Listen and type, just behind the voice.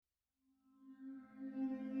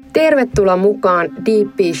Tervetuloa mukaan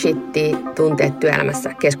Deep Shittiä tunteet työelämässä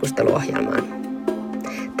 -keskusteluohjelmaan.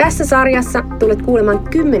 Tässä sarjassa tulet kuulemaan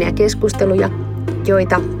 10 keskusteluja,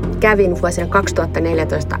 joita kävin vuosina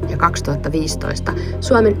 2014 ja 2015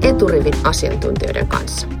 Suomen eturivin asiantuntijoiden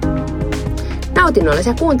kanssa.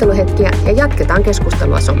 Nautinnollisia kuunteluhetkiä ja jatketaan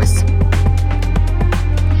keskustelua somessa.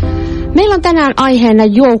 Meillä on tänään aiheena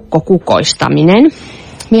joukkokukoistaminen.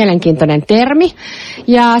 Mielenkiintoinen termi.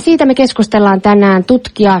 Ja siitä me keskustellaan tänään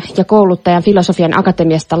tutkija ja kouluttajan Filosofian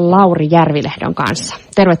Akatemiasta Lauri Järvilehdon kanssa.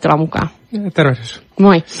 Tervetuloa mukaan. Tervehdys.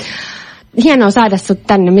 Moi. Hienoa saada sut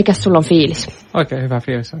tänne. Mikäs sulla on fiilis? Oikein hyvä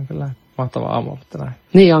fiilis, on kyllä mahtava aamu ollut tänään.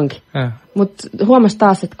 Niin onkin. Mutta huomas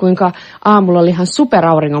taas, että kuinka aamulla oli ihan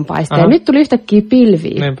superauringonpaiste. Ja nyt tuli yhtäkkiä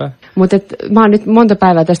pilviä. Niinpä. Mutta mä oon nyt monta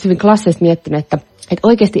päivää tästä hyvin klassisesti miettinyt, että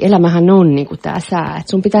oikeasti elämähän on niinku tää sää.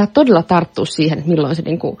 Että sun pitää todella tarttua siihen, että milloin se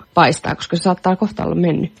niinku paistaa, koska se saattaa kohta olla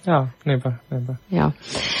mennyt. Joo, niinpä. Joo.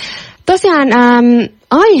 Tosiaan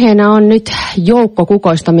aiheena on nyt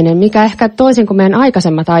joukkokukoistaminen, mikä ehkä toisin kuin meidän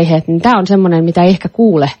aikaisemmat aiheet, niin tämä on semmoinen, mitä ei ehkä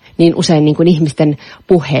kuule niin usein niin kuin ihmisten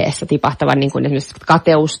puheessa tipahtavan, niin kuin esimerkiksi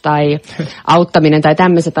kateus tai auttaminen tai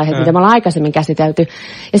tämmöiset aiheet, mitä me ollaan aikaisemmin käsitelty.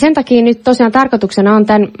 Ja sen takia nyt tosiaan tarkoituksena on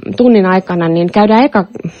tämän tunnin aikana, niin käydään eka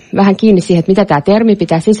vähän kiinni siihen, että mitä tämä termi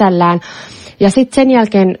pitää sisällään. Ja sitten sen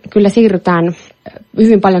jälkeen kyllä siirrytään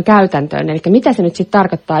hyvin paljon käytäntöön, eli mitä se nyt sitten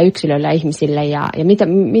tarkoittaa yksilöille ja ihmisille ja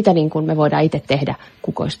mitä niin kuin me voidaan itse tehdä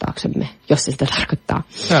kukoistaaksemme, jos se sitä tarkoittaa.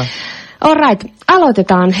 Alright,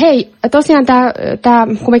 aloitetaan. Hei, tosiaan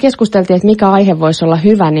kun me keskusteltiin, että mikä aihe voisi olla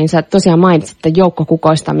hyvä, niin sä tosiaan mainitsit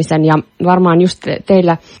joukkokukoistamisen ja varmaan just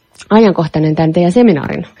teillä ajankohtainen tämän teidän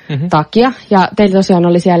seminaarin takia. Ja teillä tosiaan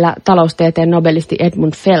oli siellä taloustieteen nobelisti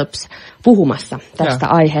Edmund Phelps puhumassa tästä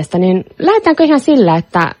aiheesta. Niin lähdetäänkö ihan sillä,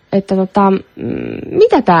 että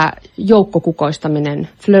mitä tämä joukkokukoistaminen,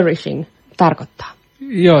 flourishing, tarkoittaa?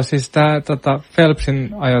 Joo, siis tämä Phelpsin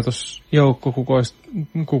ajatus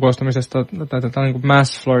joukkokukoistamisesta, tai tätä niin kuin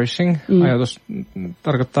mass flourishing ajatus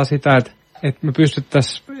tarkoittaa sitä, että me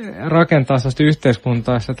pystyttäisiin rakentamaan sellaista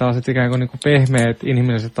yhteiskuntaa, jossa tällaiset ikään kuin pehmeät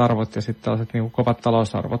inhimilliset arvot ja sitten tällaiset niin kuin kovat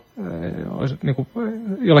talousarvot olisi niin kuin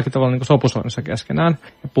jollakin tavalla niin kuin sopusoinnissa keskenään.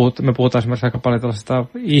 Me puhutaan esimerkiksi aika paljon tällaisesta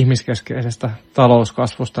ihmiskeskeisestä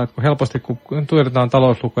talouskasvusta, että helposti kun tuijotetaan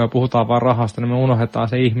talouslukuja ja puhutaan vaan rahasta, niin me unohdetaan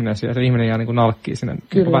se ihminen ja se ihminen jää niin kuin nalkkiin sinne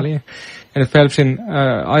niin väliin. Ja nyt Phelpsin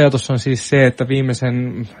ajatus on siis se, että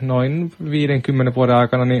viimeisen noin 50 vuoden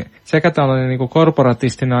aikana niin sekä tällainen niin kuin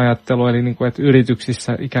korporatistinen ajattelu, eli niin kuin, että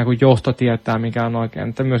yrityksissä ikään kuin johto tietää, mikä on oikein,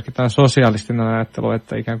 että myöskin tämä sosialistinen ajattelu,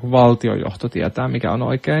 että ikään kuin valtiojohto tietää, mikä on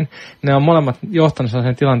oikein. Ne on molemmat johtanut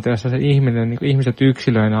sellaiseen tilanteessa, se ihminen, niin kuin ihmiset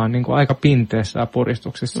yksilöinä on niin kuin aika pinteessä ja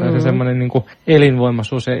puristuksissa. Ja se semmoinen niin kuin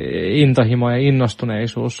elinvoimaisuus ja intohimo ja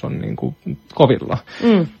innostuneisuus on niin kuin kovilla.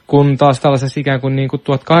 Kun taas tällaisessa ikään kuin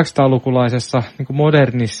 1800-lukulaisessa niin kuin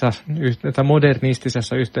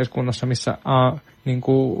modernistisessa yhteiskunnassa, missä niin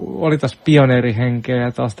kuin oli taas pioneerihenkeä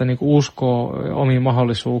ja tällaista niin kuin uskoa omiin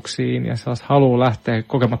mahdollisuuksiin ja sellaista haluaa lähteä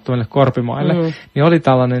kokemattomille korpimaille, niin oli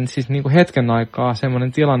tällainen siis niin kuin hetken aikaa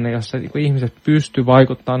semmoinen tilanne, jossa niin kuin ihmiset pysty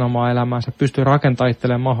vaikuttamaan omaan elämäänsä, pysty rakentamaan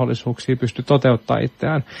itselleen mahdollisuuksia, pysty toteuttamaan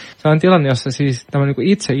itseään. Se on tilanne, jossa siis tämmöinen niin kuin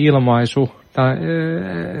itseilmaisu, tämä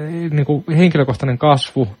niin kuin henkilökohtainen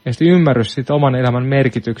kasvu ja sitten ymmärrys siitä oman elämän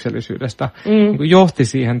merkityksellisyydestä niin kuin johti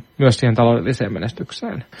myös siihen taloudelliseen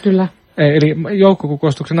menestykseen. Kyllä. Eli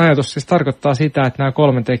joukkokukoistuksen ajatus siis tarkoittaa sitä, että nämä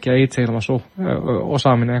 3 tekijää, itseilmaisu,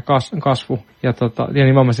 osaaminen ja kasvu, ja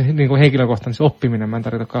nimenomaan se niin kuin henkilökohtainen siis oppiminen, mä en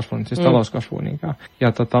tarvita kasvua, siis talouskasvua niinkään,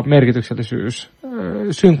 ja merkityksellisyys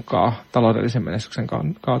synkkaa taloudellisen menestyksen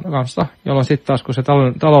kanssa, jolloin sitten taas kun se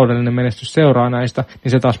taloudellinen menestys seuraa näistä,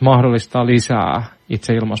 niin se taas mahdollistaa lisää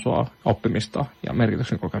itseilmaisua, oppimista ja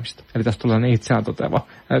merkityksen kokemista. Eli tästä tulee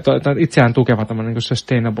itseään tukeva tämmöinen niin kuin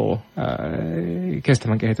sustainable,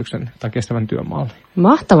 kestävän kehityksen tai kestävän työmalli.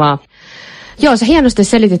 Mahtavaa. Joo, sä hienosti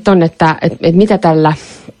selitit ton, että mitä tällä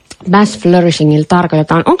mass flourishingilla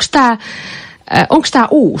tarkoitetaan. Onko tämä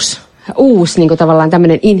uusi niin kuin tavallaan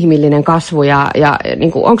tämmöinen inhimillinen kasvu ja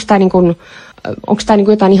niin kuin, onko tämä niin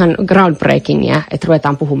kuin jotain ihan groundbreakingia, että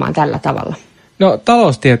ruvetaan puhumaan tällä tavalla? No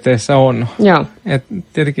taloustieteessä on. Joo. Et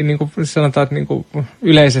tietenkin niin kuin sanotaan, että niin kuin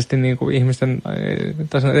yleisesti niin kuin ihmisten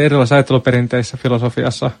erilaisissa ajatteluperinteissä,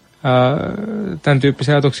 filosofiassa tämän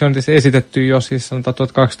tyyppisiä ajatuksia on esitetty jo siis sanotaan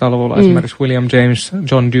 1200-luvulla. Esimerkiksi William James,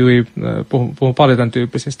 John Dewey puhuu paljon tämän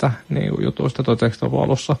tyyppisistä niin jutuista 1900-luvun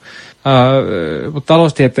alussa. Mutta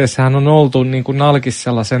taloustieteessähän on oltu niin kuin nalkis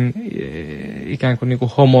sellaisen ikään kuin,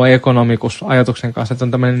 homo economicus ajatuksen kanssa, että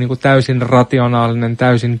on tämmöinen niin kuin täysin rationaalinen,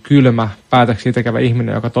 täysin kylmä päätöksiä tekevä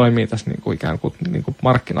ihminen, joka toimii tässä niin kuin ikään kuin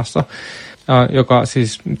markkinassa. joka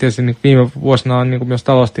siis tietysti niin viime vuosina on niin myös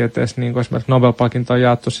taloustieteessä niin esimerkiksi Nobel-palkinto on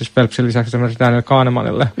jaettu siis Phelpsin lisäksi esimerkiksi Daniel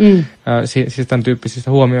Kahnemanille siis tämän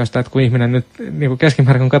tyyppisistä huomioista, että kun ihminen nyt niin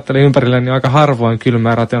keskimäärin kun katselee ympärille, niin aika harvoin kylmä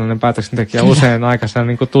ja rationaalinen päätöksentekijä, usein aika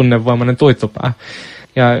sellainen niin tunnevoimainen tuittupää.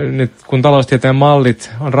 Ja nyt kun taloustieteen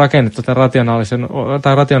mallit on rakennettu tämän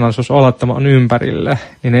rationaalisuus olettaman ympärille,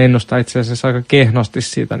 niin ne ennustaa itse asiassa aika kehnosti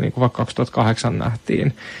siitä, niin kuin vaikka 2008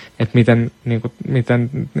 nähtiin, että miten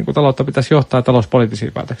taloutta pitäisi johtaa ja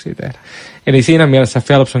talouspoliittisia päätöksiä tehdä. Eli siinä mielessä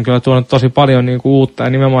Phelps on kyllä tuonut tosi paljon niin kuin uutta ja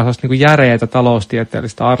nimenomaan sellaista niin kuin järeitä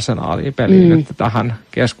taloustieteellistä arsenaalia peliin nyt tähän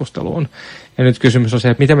keskusteluun. Ja nyt kysymys on se,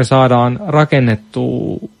 että miten me saadaan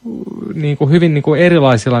rakennettua niin kuin hyvin niin kuin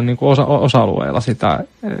erilaisilla niin kuin osa-alueilla sitä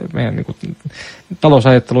meidän niin kuin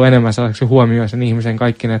talousajattelua enemmän sellaiseksi huomioon sen ihmisen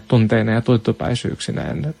kaikki ne tunteineen ja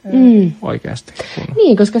tuittupäisyyksineen oikeasti.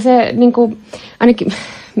 Niin, koska se niin kuin, ainakin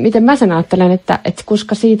miten mä sen ajattelen, että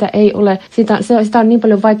koska siitä ei ole, sitä on niin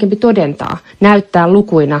paljon vaikeampi todentaa, näyttää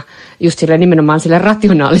lukuina just sille nimenomaan sille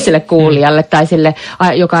rationaaliselle kuulijalle tai sille,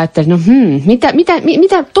 joka ajattelee, no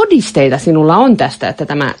mitä todisteita sinulla on tästä, että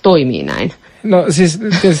tämä toimii näin? No siis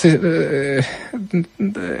tietysti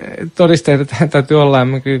todisteita täytyy olla,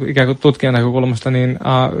 ikään kuin tutkijan näkökulmasta, niin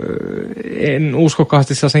en usko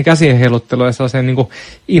kauheasti sellaisen käsien heilutteluun ja sellaiseen niin kuin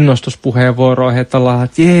innostuspuheenvuoroihin, että ollaan,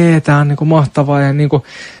 että jee, tää on niin kuin mahtavaa ja niin kuin,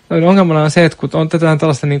 ongelmana on se, että kun on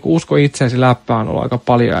tällaista niin kuin usko itseäsi läppää on ollut aika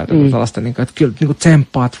paljon ja tällaista, niin kuin, että kyllä niin kuin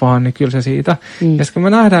tsemppaat vaan, niin kyllä se siitä. Ja sitten me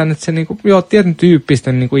nähdään, että se niin kuin, tietyn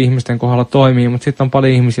tyyppisten niin kuin ihmisten kohdalla toimii, mutta sitten on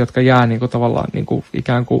paljon ihmisiä, jotka jää niin kuin, tavallaan niin kuin,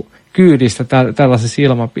 ikään kuin kyydistä tällaisessa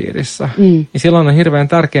ilmapiirissä. Niin silloin on hirveän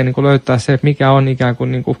tärkeää niin kuin löytää se, että mikä on ikään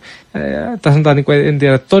kuin tai sanotaan, niin kuin, en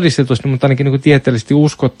tiedä todistetusti, mutta ainakin niin kuin tieteellisesti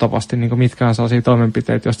uskottavasti, niin kuin mitkä on sellaisia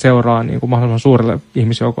toimenpiteitä, joista seuraa niin kuin mahdollisimman suurelle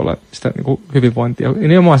ihmisjoukolle sitä niin kuin hyvinvointia. Ja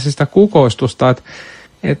nimenomaan siis sitä kukoistusta,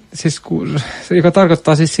 siis, joka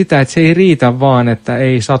tarkoittaa siis sitä, että se ei riitä vaan, että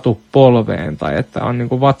ei satu polveen tai että on niin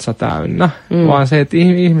kuin vatsa täynnä, vaan se, että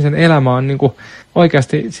ihmisen elämä on niin kuin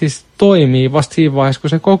oikeasti siis toimii vasta siinä vaiheessa, kun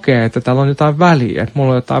se kokee, että täällä on jotain väliä, että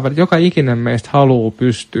mulla on jotain väliä. Joka ikinen meistä haluaa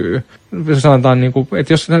pystyä. Sanotaan, niin kuin,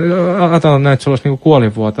 että jos ajatellaan näin, että sulla olisi niin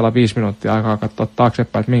kuolinvuoteella 5 minuuttia aikaa katsoa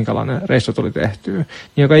taaksepäin, että minkälainen reissu tuli tehtyä, niin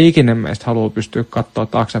joka ikinen meistä haluaa pystyä katsoa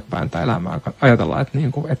taaksepäin tai elämää, ajatellaan, että,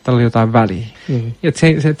 niin kuin, että täällä on jotain väliä. Ja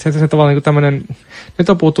se tavallaan niin tämmöinen, nyt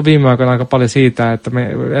on puhuttu viime aikoina aika paljon siitä, että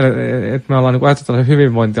me ollaan niin ajateltu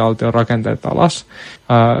hyvinvointivaltion rakenteet alas,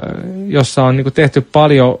 jossa on niin tehty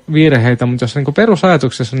paljon virheitä, mutta jossa niin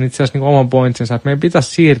perusajatuksessa on itse asiassa niin oman pointsinsa, että meidän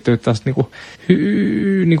pitäisi siirtyä tästä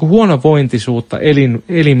niin huonovointisuutta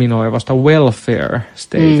eliminoivasta welfare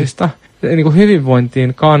stateista niin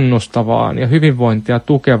hyvinvointiin kannustavaan ja hyvinvointia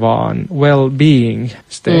tukevaan well-being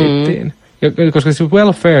stateen. Koska siis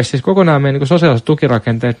welfare, siis kokonaan meidän niin sosiaaliset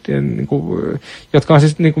tukirakenteet, niin kuin, jotka on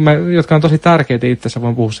siis niin kuin jotka on tosi tärkeitä itse asiassa,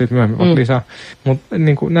 voin puhua siitä myöhemmin lisää, mutta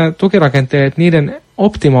niin kuin nämä tukirakenteet, niiden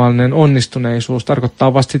optimaalinen onnistuneisuus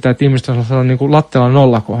tarkoittaa vasta sitä, että ihmiset on sellaisella niin kuin latteella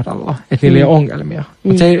nollakohdalla, että niillä ei ole ongelmia.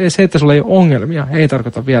 Mutta se, että sulla ei ole ongelmia, ei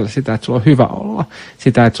tarkoita vielä sitä, että sulla on hyvä olla.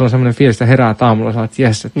 Sitä, että sulla on sellainen fiilis, että herää aamulla ja että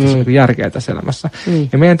jes, että tässä on niin järkeä tässä elämässä.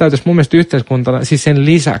 Ja meidän täytyisi mun mielestä yhteiskuntana, siis sen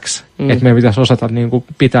lisäksi, että meidän pitäisi osata niin kuin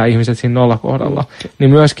pitää ihmiset siinä nollakohdalla, niin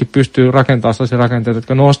myöskin pystyy rakentamaan sellaisia rakenteita,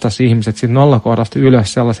 jotka nostaisi ihmiset siitä nollakohdasta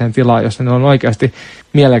ylös sellaiseen tilaan, jossa ne on oikeasti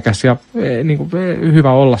mielekäs ja niin kuin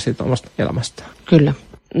hyvä olla siitä omasta elämästään. Kyllä.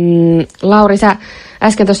 Lauri, sä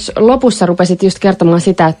äsken tuossa lopussa rupesit just kertomaan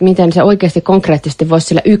sitä, että miten se oikeasti konkreettisesti voisi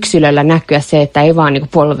sillä yksilöllä näkyä se, että ei vaan niin kuin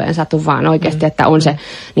polveen satu, vaan oikeasti, että on se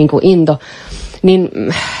niin kuin into. Niin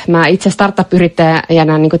mä itse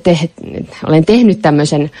startup-yrittäjänä niin kuin olen tehnyt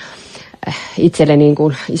tämmöisen itselle niin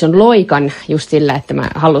kuin ison loikan just sillä, että mä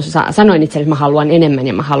sanoin itselle, että mä haluan enemmän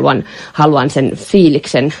ja mä haluan sen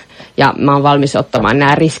fiiliksen ja mä oon valmis ottamaan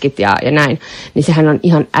nämä riskit ja näin. Niin sehän on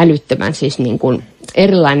ihan älyttömän siis niin kuin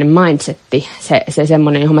erilainen mindsetti, se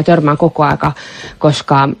semmoinen, johon mä törmään koko aika,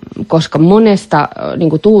 koska monesta niin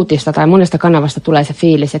kuin tuutista tai monesta kanavasta tulee se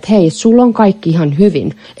fiilis, että hei, sulla on kaikki ihan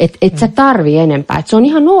hyvin, että et sä tarvii enempää, että se on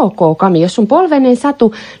ihan ok, Kami, jos sun polveen ei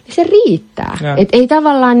satu, niin se riittää. Että ei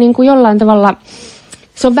tavallaan niin kuin jollain tavalla,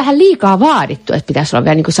 se on vähän liikaa vaadittu, että pitäisi olla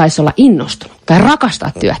vielä niin kuin saisi olla innostunut tai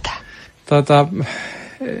rakastaa työtään.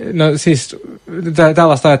 No siis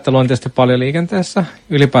tällaista ajattelua on tietysti paljon liikenteessä.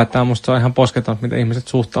 Ylipäätään musta se on ihan posketonta, miten ihmiset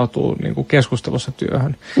suhtautuu niin kuin keskustelussa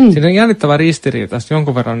työhön. Siinä on jännittävä ristiriita.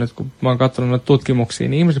 Jonkun verran nyt, kun mä oon katsonut noita tutkimuksia,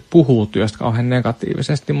 niin ihmiset puhuu työstä kauhean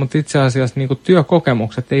negatiivisesti, mutta itse asiassa niin kuin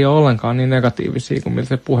työkokemukset ei ole ollenkaan niin negatiivisia kuin miltä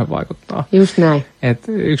se puhe vaikuttaa. Just näin.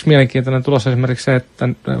 Yksi mielenkiintoinen tulos on esimerkiksi se, että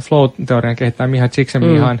Flow-teorian kehittää Mihaly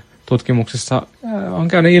Csikszentmihalyi tutkimuksissa on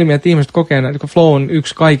käynyt ilmi, että ihmiset kokee, että flow on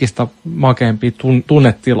yksi kaikista makeimpia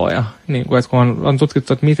tunnetiloja. Niin kuin, että kun on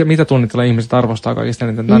tutkittu, että mitä tunnetiloja ihmiset arvostaa kaikista,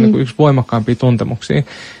 niin tämä on niin kuin yksi voimakkaampia tuntemuksia.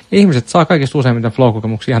 Ihmiset saa kaikista useimmiten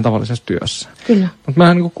flow-kokemuksia ihan tavallisessa työssä. Kyllä. Mutta mä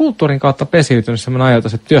oon niin kulttuurin kautta pesiytynyt sellainen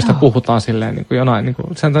ajatus, että työstä puhutaan silleen niin kuin jonain, niin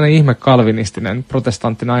kuin, se on tämmöinen ihme kalvinistinen,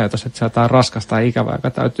 protestanttinen ajatus, että se on jotain raskasta ja ikävää, joka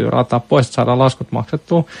täytyy rataa pois, että saadaan laskut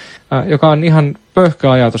maksettua, joka on ihan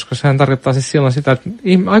pöhkö ajatus, koska sehän tarkoittaa siis silloin sitä, että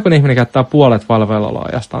aikuinen ihminen käyttää puolet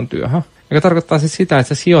valveillaoloajastaan työhön. Joka tarkoittaa siis sitä,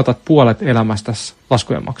 että sä sijoitat puolet elämästäsi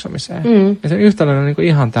laskujen maksamiseen. Ja se yhtälö on niin kuin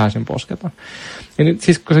ihan täysin posketon. Ja nyt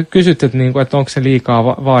siis kun sä kysyt, että, niin kuin, että onko se liikaa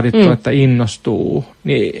vaadittu, että innostuu,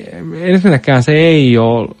 niin ensinnäkään se ei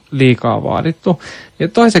ole liikaa vaadittu. Ja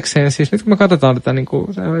toisekseen siis nyt kun me katsotaan tätä niin kuin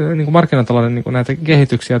markkinatalouden niin kuin näitä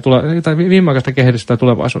kehityksiä, tai viimeaikaista kehitystä ja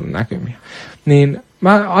tulevaisuuden näkymiä, niin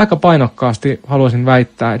mä aika painokkaasti haluaisin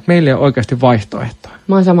väittää, että meillä ei ole oikeasti vaihtoehtoa.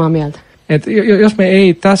 Mä oon samaa mieltä. Et jos me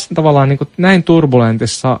ei tässä tavallaan niin kuin näin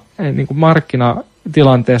turbulentissa niin kuin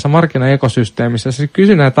markkinatilanteessa, markkinaekosysteemissä, se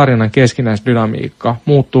kysynnän ja tarjonnan keskinäisdynamiikka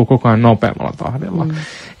muuttuu koko ajan nopeammalla tahdilla.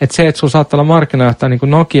 Että se, että sulla saattaa olla markkinajohtaja niin kuin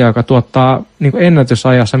Nokia, joka tuottaa niin kuin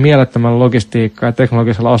ennätysajassa mielettömällä logistiikkaa ja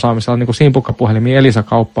teknologisella osaamisella niin kuin simpukkapuhelimia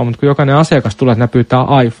Elisa-kauppaa, mutta kun jokainen asiakas tulee, että ne pyytää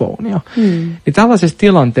iPhonea. Niin tällaisessa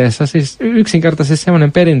tilanteessa siis yksinkertaisesti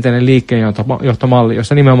semmoinen perinteinen liikkeenjohtomalli,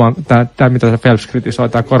 jossa nimenomaan tämä mitä Phelps kritisoi,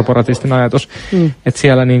 tämä korporatistinen ajatus, että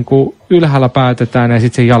siellä niin kuin ylhäällä päätetään ja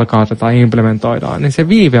sitten se jalkautetaan ja implementoidaan, niin se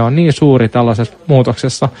viive on niin suuri tällaisessa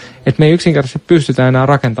muutoksessa, että me ei yksinkertaisesti pystytä enää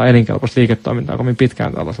rakentamaan elinkelpoista liiketoimintaa kovin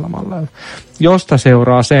pitkään tällaisella mallilla. Josta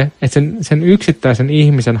seuraa se, että sen yksittäisen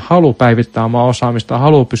ihmisen halu päivittää omaa osaamista,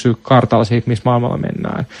 halu pysyä kartalla siitä, missä maailmalla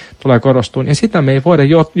mennään, tulee korostumaan. Ja sitä me ei voida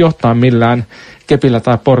johtaa millään kepillä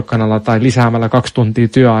tai porkkanalla tai lisäämällä 2 tuntia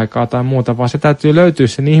työaikaa tai muuta, vaan se täytyy löytyä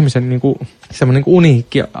sen ihmisen semmoinen niin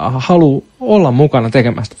uniikki halu olla mukana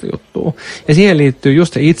tekemästä juttua. Ja siihen liittyy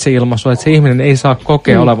just se itseilmaisu, että se ihminen ei saa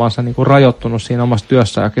kokea olevansa niin kuin rajoittunut siinä omassa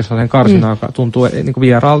työssä ja sellainen karsina, joka tuntuu niin kuin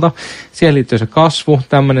vieraalta. Siihen liittyy se kasvu,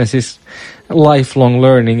 tämmöinen siis lifelong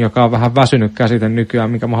learning, joka on vähän väsynyt käsite nykyään,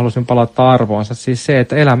 mikä mä halusin palauttaa arvoonsa. Siis se,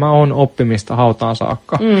 että elämä on oppimista hautaan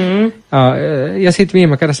saakka. Ja sitten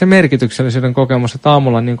viime kädessä se merkityksellisyyden kokemus, että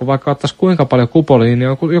aamulla niin vaikka ottaisi kuinka paljon kupoliin, niin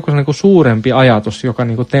joku niin suurempi ajatus, joka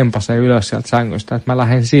niin tempasee ylös sieltä sängystä, että mä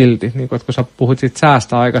lähden silti. Niin että kun sä puhut siitä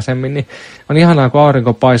säästä aikaisemmin, niin on ihanaa, kun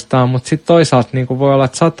aurinko paistaa, mutta sitten toisaalta niin voi olla,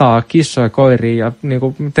 että sataa kissoja, koiria ja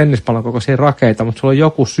niin tennispallon kokoisia rakeita, mutta sulla on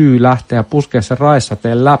joku syy lähteä ja puskea sen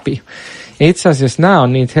raissateen läpi. Ja itse asiassa nämä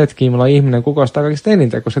on niitä hetkiä, millä ihminen kukoistaa kaikista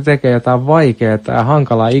eniten, kun se tekee jotain vaikeaa ja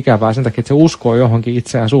hankalaa ikävää sen takia, että se uskoo johonkin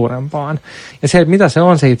itseään suurempaan. Ja se, mitä se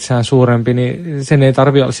on se itseään suurempi, niin sen ei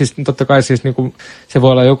tarvitse olla, siis totta kai siis niinku, se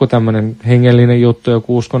voi olla joku tämmöinen hengellinen juttu,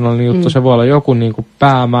 joku uskonnollinen juttu, se voi olla joku niinku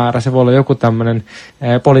päämäärä, se voi olla joku tämmöinen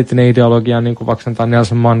poliittinen ideologia, niin kuin vaikka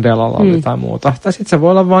Nelson Mandelalla oli tai muuta. Tai sitten se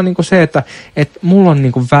voi olla vaan niinku se, että mulla on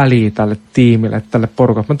niinku väliä tälle tiimille, tälle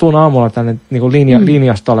porukalle. Mä tuun aamulla tänne niinku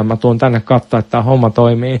linjastolle, mä tuun tänne katsoa, että tämä homma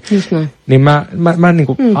toimii. Niin mä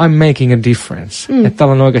niinku, I'm making a difference. Että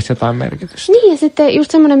tällä on oikeasti jotain merkitystä. Niin, ja sitten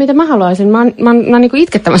just semmoinen, mitä mä haluaisin. Mä oon niinku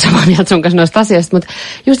itkettävän samaa mieltä sun kanssa noista asioista, mutta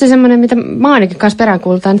just semmoinen, mitä mä ainakin kanssa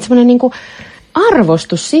peräänkuulutan, että semmoinen niinku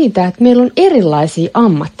arvostus siitä, että meillä on erilaisia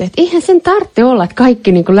ammatteja. Eihän sen tarvitse olla, että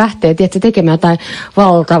kaikki niin kuin lähtee tekemään jotain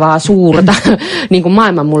valtavaa, suurta niin kuin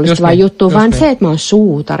maailman mullistavaa juttua, vaan se, että mä oon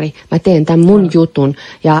suutari, mä teen tämän mun jutun.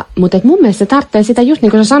 Mutta mun mielestä se tarvitsee sitä, just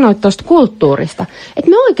niin kuin sä sanoit tuosta kulttuurista, että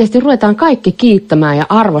me oikeasti ruvetaan kaikki kiittämään ja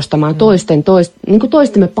arvostamaan niin kuin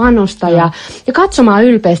toistemme panosta ja katsomaan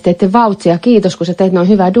ylpeästi, että vautsia, kiitos kun sä teet noin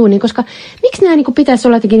hyvää duunia, koska miksi nämä niin kuin pitäisi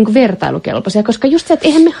olla jotenkin niin kuin vertailukelpoisia, koska just se, että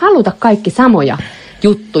eihän me haluta kaikki samoja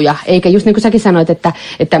juttuja, eikä just niin kuin säkin sanoit, että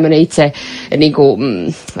tämmöinen itse, niin kuin,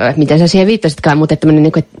 miten sä siihen viittasitkaan, mutta tämmöinen,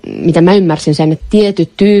 niin kuin, mitä mä ymmärsin sen, että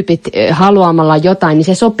tietyt tyypit haluamalla jotain, niin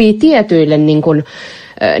se sopii tietyille niin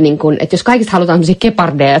kuin, että jos kaikista halutaan sellaisia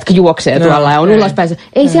kepardeja, jotka juoksee tuolla ja on ulospäin,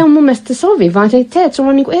 ei se on mun mielestä sovi, vaan se, että sulla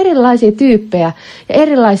on niin kuin erilaisia tyyppejä ja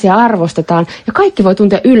erilaisia arvostetaan ja kaikki voi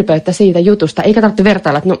tuntea ylpeyttä siitä jutusta, eikä tarvitse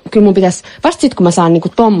vertailla, että no kyllä mun pitäisi, vasta sit kun mä saan niin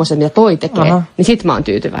kuin tommosen, mitä toi tekee, niin sit mä oon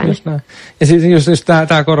tyytyväinen. Ja siis just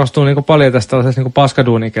tää korostuu niin kuin paljon tästä tällaisessa niin kuin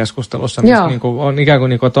paskaduunikeskustelussa, missä niin kuin on ikään kuin,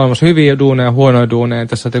 niin kuin olemassa hyviä duuneja ja huonoja duuneja,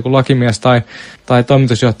 jos olet joku lakimies tai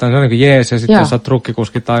toimitusjohtaja, niin se on niin kuin jees, ja sitten jos olet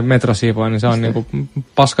trukkikuski tai metrosiivoja, niin se on niin kuin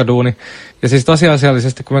paskaduuni. Ja siis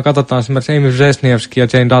tosiasiallisesti, kun me katsotaan esimerkiksi Amy Wrzesniewski ja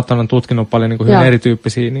Jane Dutton on tutkinut paljon niin kuin hyvin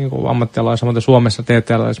erityyppisiä niin kuin ammattialoja, samoin Suomessa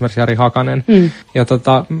TTL esimerkiksi Jari Hakanen. Ja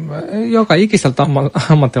joka ikiseltä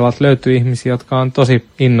ammattialalta löytyy ihmisiä, jotka on tosi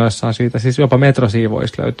innoissaan siitä. Siis jopa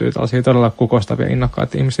metrosiivoista löytyy tällaisia todella kukoistavia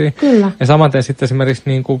innokkaita ihmisiä. Kyllä. Ja samaten sitten esimerkiksi,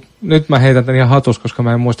 niin kuin, nyt mä heitän tämän ihan hatus, koska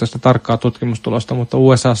mä en muista sitä tarkkaa tutkimustulosta, mutta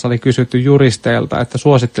USAssa oli kysytty juristeilta, että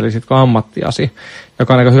suosittelisitko ammattiasi,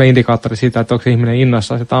 joka on aika hyvä indikaattori siitä, että onko se ihminen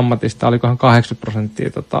innoissaan sitä ammatista. Olikohan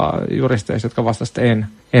 80% juristeista, jotka vastasivat, että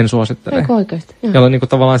en suosittele. Eikö oikeasti? Jolloin niin kuin,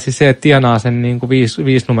 tavallaan siis se, että tienaa sen niin kuin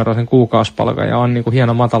 5-numeroisen kuukausipalkan ja on niin kuin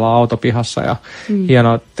hieno matala auto pihassa ja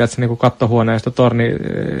hieno niin kuin kattohuoneisto,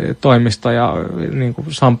 tornitoimisto ja niin kuin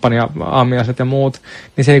samppania, aamiaiset ja muut,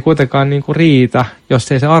 niin se ei kuitenkaan niin kuin riitä,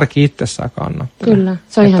 jos ei se arki itsessään kannattele. Kyllä,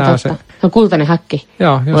 se on ihan totta. Se on kultainen häkki.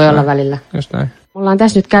 Joo, voi olla välillä. Just näin. Ollaan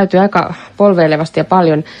tässä nyt käyty aika polveilevasti ja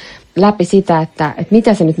paljon läpi sitä, että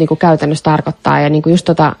mitä se nyt niinku käytännössä tarkoittaa ja niinku just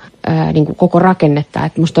niinku koko rakennetta.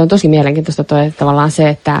 Et musta on tosi mielenkiintoista tavallaan se,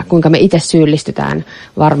 että kuinka me itse syyllistytään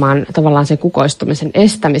varmaan tavallaan sen kukoistumisen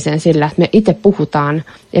estämiseen sillä, että me itse puhutaan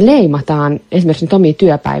ja leimataan esimerkiksi nyt omia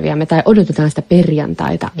työpäiviämme tai odotetaan sitä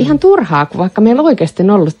perjantaita. Ihan turhaa, kun vaikka meillä oikeasti on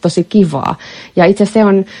ollut tosi kivaa. Ja itse se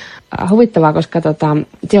on huvittavaa, koska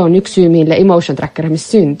se on yksi syy, mille Emotion Tracker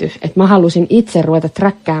syntyi. Että mä halusin itse ruveta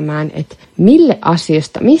träkkäämään, että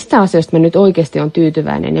mistä asioista mä nyt oikeasti on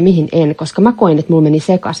tyytyväinen ja mihin en, koska mä koin, että mulla meni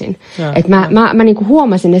sekaisin. Että mä niinku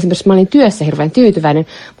huomasin esimerkiksi, että mä olin työssä hirveän tyytyväinen,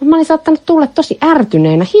 mutta mä olin saattanut tulla tosi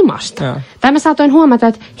ärtyneenä himasta. Ja. Tai mä saatoin huomata,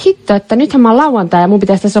 että hitto, että nythän mä oon lauantai ja mun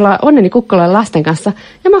pitäisi tässä olla onneni kukkuloilla lasten kanssa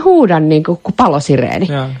ja mä huudan niinku kuin palosireeni.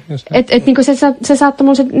 Että niinku se saattoi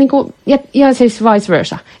mun se niinku, ja siis vice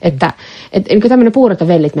versa, että niin tämmöinen puurot ja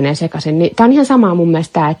vellit menee sekaisin, niin tämä on ihan samaa mun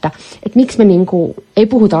mielestä, että miksi me niinku ei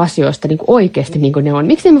puhuta asioista niinku oikeasti niin kuin ne on.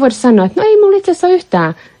 Miksi me voida sanoa, että no ei mulla itse asiassa ole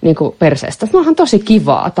yhtään niinku perseestä, että mulla on tosi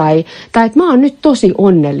kivaa, tai että mä oon nyt tosi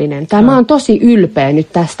onnellinen, tai mä oon tosi ylpeä nyt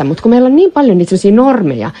tästä, mutta kun meillä on niin paljon niitä sellaisia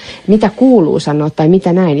normeja, mitä kuuluu sanoa, tai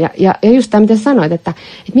mitä näin, ja just tämä, mitä sä sanoit, että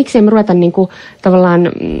miksei me ruveta niinku tavallaan,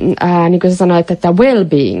 niin kuin sä sanoit, että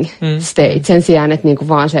well-being state, sen sijaan, että niinku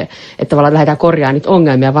vaan se, että tavallaan lähdetään korjaamaan niitä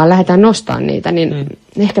ongelmia, vaan lähdetään nostamaan niitä, niin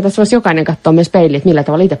ehkä tässä voisi jokainen katsoa myös peiliin, että millä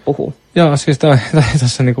tavalla itse puhuu. Joo, siis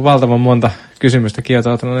tässä on niin kuin valtavan monta kysymystä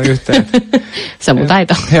kietoutunut yhteen. Se on mun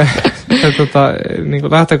taito. Niin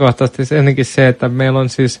kuin lähtökohtaisesti ennenkin se, että meillä on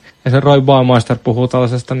siis, ja se Roy Baumeister puhuu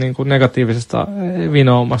tällaisesta niin kuin negatiivisesta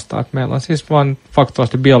vinoumasta, että meillä on siis vain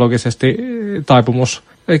faktuaalisesti biologisesti taipumus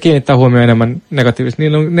kiinnittää huomioon enemmän negatiivista.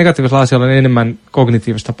 Negatiivisilla asioilla on enemmän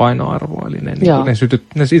kognitiivista painoarvoa, eli ne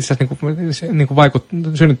itse asiassa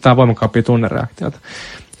synnyttää voimakkaampia tunnereaktioita.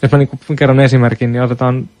 Jos mä kerron esimerkin, niin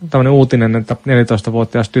otetaan tämmöinen uutinen, että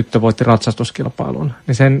 14-vuotias tyttö voitti ratsastuskilpailun.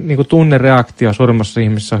 Niin sen tunnereaktio suurimmassa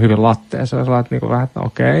ihmisessä on hyvin lattea. Se on sellainen, vähän, että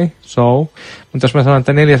okei, so. Mutta jos mä sanon,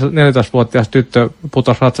 että 14-vuotias tyttö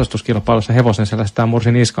putosi ratsastuskilpailussa hevosen selästään,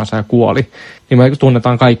 mursi niskansa ja kuoli, niin me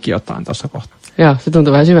tunnetaan kaikki jotain tuossa kohtaa. Joo, se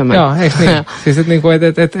tuntuu vähän syvemmän. Joo, eikö niin? Siis,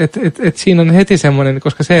 että siinä on heti semmoinen,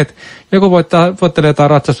 koska se, että joku voittelee jotain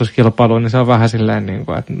ratsastuskilpailua, niin se on vähän silleen, niin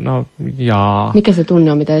kuin, että no, jaa. Mikä se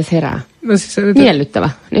tunne on, mitä edes herää? No, siis, miellyttävä.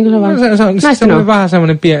 Niin kuin se on vähän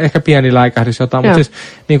semmoinen ehkä pieni läikähdys jotain, mutta siis,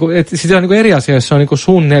 niin kuin, se on niin kuin eri asia, jos se on niin kuin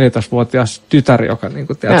sun 14-vuotias tytär, joka niin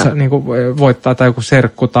kuin, tiedätkö, niin kuin voittaa, tai joku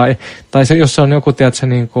serkku, tai se, jos se on joku, tiedätkö,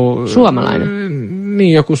 niin kuin suomalainen.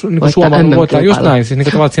 Niin, joku niin suomalainen voittaa, just näin, siis niin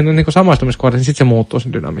kuin, tavallaan siinä niin samaistumiskohdassa, niin sitten se muuttuu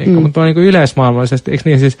sen dynamiikka, mutta niin kuin yleismaailmallisesti, eikö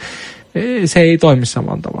niin siis, se ei toimi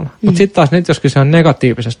samalla tavalla. Mutta sitten taas nyt, jos kyse on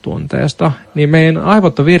negatiivisesta tunteesta, niin meidän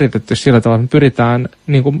aivot on viritetty sillä tavalla, että me pyritään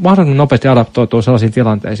niin kuin mahdollisimman nopeasti adaptoitua sellaisiin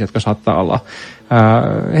tilanteisiin, jotka saattaa olla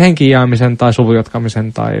henkiin jäämisen tai suvun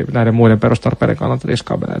jatkamisen tai näiden muiden perustarpeiden kannalta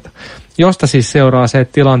riskaabeleita. Josta siis seuraa se,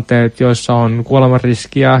 että tilanteet, joissa on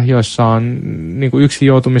kuolemanriskiä, joissa on niin kuin yksin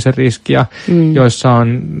joutumisen riskiä, joissa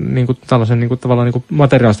on niin kuin tällaisen niin kuin, tavallaan niin kuin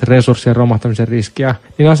materiaalisten resurssien romahtamisen riskiä,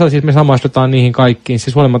 niin on siis me samaistutaan niihin kaikkiin.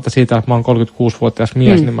 Siis huolimatta siitä, että mä oon 36-vuotias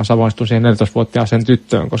mies, niin mä samaistun siihen 14-vuotiaaseen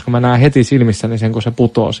tyttöön, koska mä näen heti silmissäni sen, kun se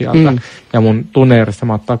putoo sieltä ja mun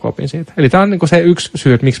tunnejärjestelmä ottaa kopin siitä. Eli tää on niin kuin se yksi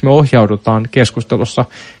syy, että miksi me ohjaudutaan keskustelussa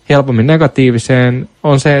helpommin negatiiviseen,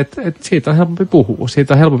 on se, että siitä on helpompi puhua.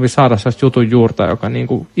 Siitä on helpompi saada sellaista jutun juurta, joka niin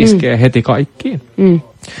kuin iskee heti kaikkiin.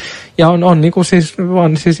 Ja on niinku siis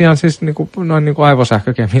ihan siis niinku noin niinku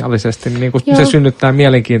aivosähkökemiallisesti niinku se synnyttää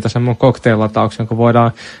mielenkiintoisen cocktail-latauksen, kun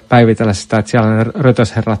voidaan päivitellä sitä, että siellä ne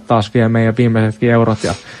rötösherrat taas vie meidän viimeisetkin eurot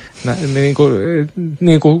ja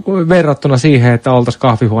niin kuin verrattuna siihen, että oltaisiin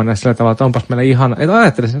kahvihuoneessa sillä tavalla, että onpas meillä ihana, että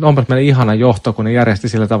ajattelisin, että onpas meillä ihana johto, kun ne järjesti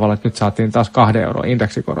sillä tavalla, että nyt saatiin taas 2 €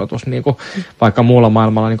 indeksikorotus, niin kuin vaikka muulla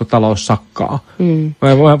maailmalla niin kuin talous sakkaa.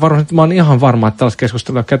 Mä oon ihan varma, että tällaista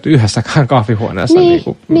keskustelua ei käyty yhdessäkään kahvihuoneessa.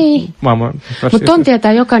 Niin. Mutta on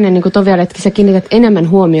tietää jokainen, niin kuin Tovialle, että sä kiinnität enemmän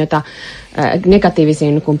huomiota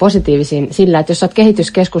negatiivisiin kuin positiivisiin sillä, että jos sä oot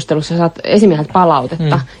kehityskeskustelussa, saat esimieheltä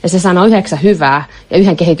palautetta ja se sanoo 9 hyvää ja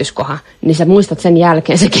 1 kehityskohan, niin sä muistat sen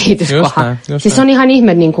jälkeen se kehityskohan. Siis se on ihan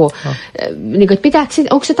ihme, että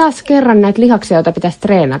onko se taas kerran näitä lihaksia, joita pitäisi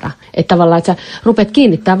treenata? Että tavallaan, että sä rupeat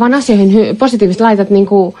kiinnittämään vaan asioihin positiivisesti, laitat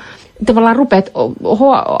tavallaan rupeat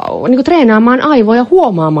treenaamaan aivoja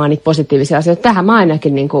huomaamaan niitä positiivisia asioita. Tähän mä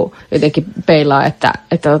ainakin jotenkin peilaan, että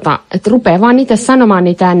rupeaa vaan itse sanomaan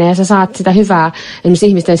niitä ääneen ja sä saat sitä hyvää, esimerkiksi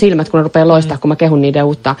ihmisten silmät, kun ne rupeaa loistaa, kun mä kehun niiden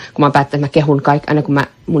uutta, kun mä päätän, että mä kehun aina kun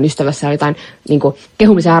mun ystävässä on jotain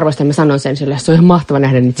kehumisen arvoista, niin mä sanon sen sille, se on ihan mahtava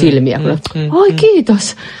nähdä niitä silmiä. Oi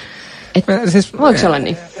kiitos! Voiko olla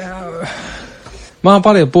niin? Mä oon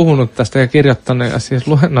paljon puhunut tästä ja kirjoittanut ja siis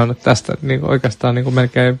luennoinut tästä oikeastaan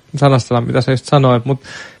melkein sanastella, mitä sä just sanoit, mutta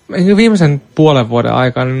viimeisen puolen vuoden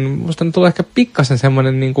aikana niin musta on tullut ehkä pikkasen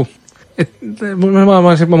semmoinen, että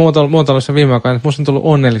mä muotoillut sen viime aikoina, että musta on tullut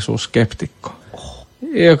onnellisuusskeptikko.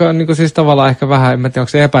 Joka on siis tavallaan ehkä vähän, en tiedä onko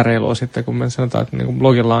se epäreilua sitten, kun me sanotaan, että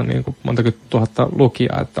blogilla on montakymmentä tuhatta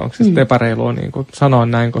lukijaa, että onko se sitten epäreilua sanoa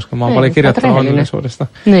näin, koska mä oon paljon kirjoittanut onnellisuudesta.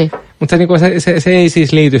 Niin. Mutta se ei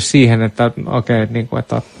siis liity siihen, että okei,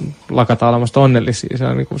 että lakataan olemasta onnellisia. Se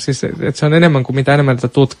on, että se on enemmän kuin mitä enemmän tätä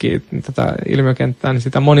tutkii tätä ilmiökenttää, niin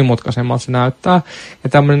sitä monimutkaisemmalta se näyttää. Ja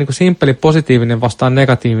tämmöinen simppeli positiivinen vastaan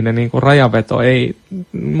negatiivinen rajaveto ei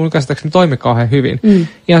mun käsittääkseni toimi kauhean hyvin.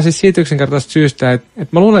 Ihan siis siitä yksinkertaisesta syystä, että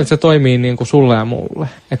mä luulen, että se toimii sulle ja mulle.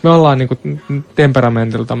 Että me ollaan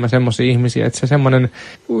temperamentiltamme semmoisia ihmisiä, että se semmoinen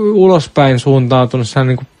ulospäin suuntautunut, se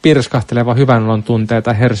pirskahteleva hyvän olon tunteita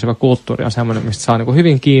tai hersivä kulttuuri on semmoinen, mistä saa niin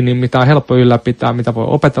hyvin kiinni, mitä on helppo ylläpitää, mitä voi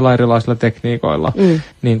opetella erilaisilla tekniikoilla.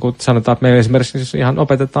 Niin kuin sanotaan, että me esimerkiksi ihan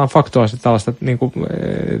opetetaan faktuaalisesti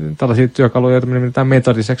tällaisia työkaluja, joita me nimetään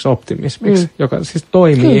metodiseksi optimismiksi, joka siis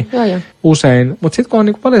toimii usein. Mutta sitten kun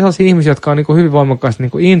on paljon sellaisia ihmisiä, jotka on hyvin voimakkaasti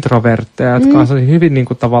introvertteja, jotka on hyvin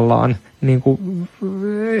tavallaan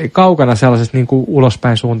kaukana sellaisesta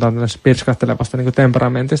ulospäin suuntaan pirskahtelevasta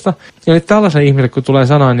temperamentista. Ja nyt tällaisen ihmiselle, kun tulee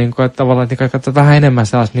sanoa, että tavallaan että katsotaan vähän enemmän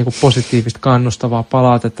sellaista positiivista kannustavaa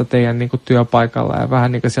palautetta teidän työpaikalla ja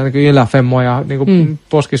vähän siellä yläfemmoja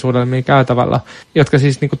poskisuudelmia käytävällä, jotka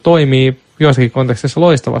siis toimii joissakin konteksteissa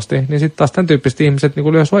loistavasti, niin sitten taas tämän tyyppiset ihmiset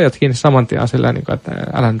lyö suojat kiinni saman tien sillä, että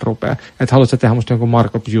älä nyt rupea, että haluatko tehdä musta jonkun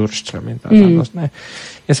Marko Bjurströmin tai näin.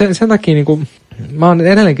 Ja sen takia mä oon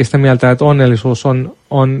edelleenkin sitä mieltä, että onnellisuus on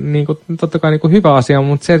totta kai hyvä asia,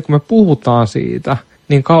 mutta se, että kun me puhutaan siitä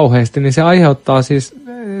niin kauheasti, niin se aiheuttaa siis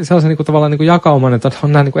sellaisen tavallaan jakauman, että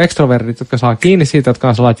on nämä ekstrovertit, jotka saa kiinni siitä, jotka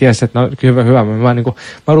on sellainen, että jes, että no hyvä,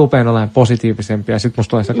 mä rupean olemaan positiivisempi ja sitten musta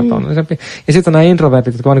tulee sitä onnellisempi. Ja sitten on nämä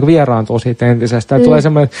introvertit, jotka vaan vieraantuu siitä entisestä. Ja tulee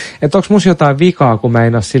semmoinen, että onko musta jotain vikaa, kun mä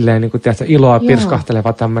en ole silleen iloa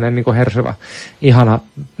pirskahteleva tämmöinen hersyvä, ihana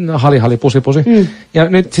hali pusi. Ja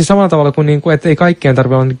nyt siis samalla tavalla kuin että ei kaikkien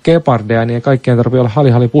tarvitse olla gepardeja, niin kaikkien tarvitse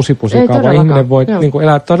olla hali pusi, vaan ihminen voi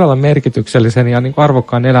elää todella merkityksellisen ja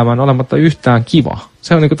arvokkaan elämän olematta yhtään kiva.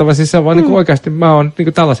 Se on siis se vaan oikeasti mä oon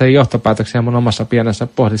tällaisen johtopäätöksiä mun omassa pienessä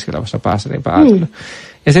pohdiskelevassa päässäni päätynyt.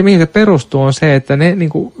 Ja se, mihin se perustuu, on se, että ne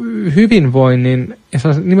hyvinvoinnin, ja se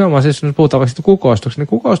on nimenomaan siis, jos puhutaan vaikka kukoistuksen, niin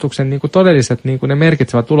kukoistuksen todelliset ne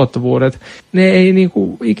merkitsevät ulottuvuudet, ne ei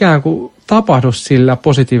ikään kuin tapahdu sillä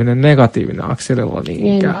positiivinen negatiivinen akselilla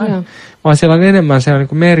niinkään. Vaan siellä on enemmän se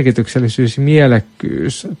merkityksellisyys ja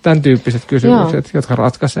mielekkyys, tämän tyyppiset kysymykset, jotka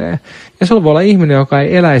ratkaisee. Ja sulla voi olla ihminen, joka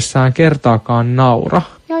ei eläissään kertaakaan naura.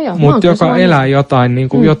 Mutta joka elää jotain,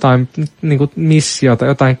 jotain missiota,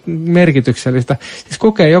 jotain merkityksellistä. Siis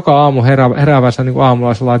kokee joka aamu heräävänsä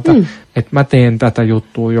aamulla että mä teen tätä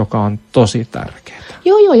juttua, joka on tosi tärkeää.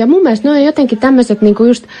 Joo, ja mun mielestä ne on jotenkin tämmöiset,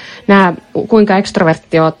 just nämä, kuinka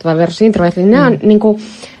ekstrovertti oot vai versus introvertti, nämä on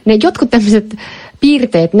ne jotkut tämmöiset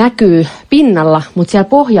piirteet näkyy pinnalla, mutta siellä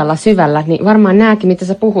pohjalla syvällä, niin varmaan nämäkin, mitä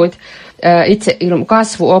sä puhuit, itse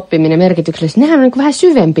kasvu, oppiminen, merkityksellisyys, nehän on vähän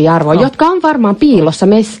syvempiä arvoja, jotka on varmaan piilossa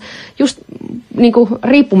meissä just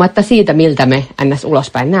riippumatta siitä, miltä me ns.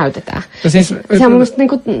 Ulospäin näytetään. Siis, se on mun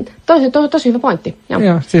mielestä tosi hyvä pointti.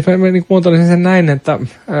 Joo, siis mä muotoilisin sen näin, että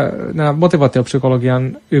nämä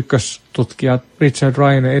motivaatiopsykologian ykköstutkijat Richard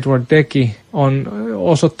Ryan ja Edward Deci on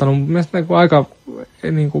osoittanut mun mielestä aika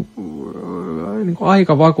niin kuin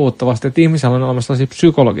aika vakuuttavasti, että ihmisellä on olemassa tällaisia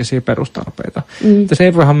psykologisia perustarpeita. Tässä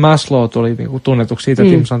Abraham Maslow tuli niin kuin tunnetuksi siitä,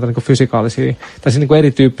 että ihmisellä on niin kuin fysikaalisia tai niin kuin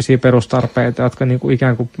erityyppisiä perustarpeita, jotka niin kuin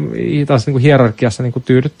ikään kuin taas niin kuin hierarkiassa niin kuin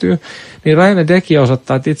tyydyttyy. Niin Ryan Hideki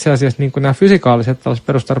osoittaa, että itse asiassa niin kuin nämä fysikaaliset tällaiset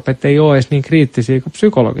perustarpeet ei ole edes niin kriittisiä kuin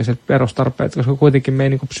psykologiset perustarpeet, koska kuitenkin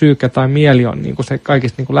meidän niin kuin psyyke tai mieli on niin kuin se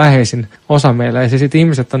kaikista niin kuin läheisin osa meillä. Ja se sitten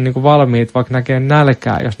ihmiset on niin kuin valmiit vaikka näkee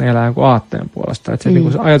nälkää, jos ne elää jonkun aatteen puolesta. Että se, niin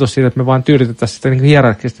kuin se ajatus siitä, että me vaan tyydytetään sitä niin kuin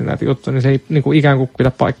hierarkisesti näitä juttuja, niin se ei niin kuin ikään kuin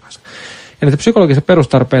pidä paikkaansa. Ja näitä psykologiset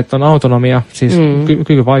perustarpeet on autonomia, siis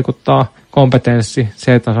kyky vaikuttaa, kompetenssi,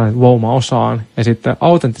 se, että on vouma osaan, ja sitten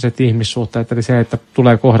autenttiset ihmissuhteet, eli se, että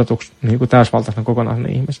tulee kohdatuksi niin kuin täysvaltaisena kokonaisena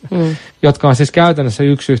ihmisenä, jotka on siis käytännössä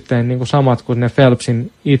yksi yhteen niin kuin samat kuin ne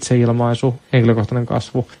Phelpsin itseilmaisu, henkilökohtainen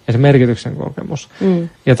kasvu ja se merkityksen kokemus.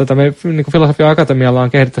 Ja me niin kuin Filosofian Akatemialla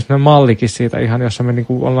on kehitetty sellainen mallikin siitä ihan, jossa me niin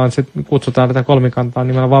kuin kutsutaan tätä kolmikantaa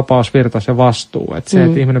nimellä vapaus, virtaus ja vastuu. Että se,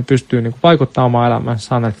 että ihminen pystyy niin kuin vaikuttamaan omaan elämään,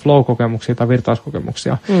 saa näitä flow-kokemuksia tai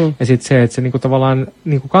virtauskokemuksia. Ja sitten se, että se niin kuin tavallaan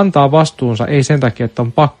niin kuin kantaa vastuunsa, ei sen takia, että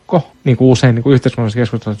on pakko, niin kuin usein niin kuin yhteiskunnallisessa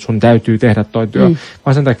keskustelussa, että sun täytyy tehdä toi työ,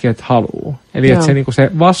 vaan sen takia, että haluaa. Eli että se, niin kuin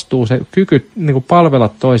se vastuu, se kyky niin kuin palvella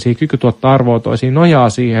toisiin, kyky tuottaa arvoa toisiin, nojaa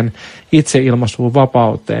siihen itseilmaisuun,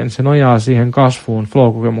 vapauteen, se nojaa siihen kasvuun,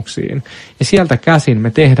 flow-kokemuksiin. Ja sieltä käsin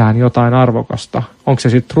me tehdään jotain arvokasta. Onko se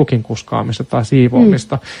sitten trukin kuskaamista tai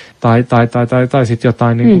siivoamista tai sitten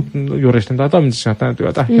jotain niin kuin juristin tai toimitusjohtajan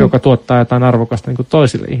työtä, joka tuottaa jotain arvokasta niin kuin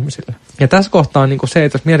toisille ihmisille. Ja tässä kohtaa on niin kuin se,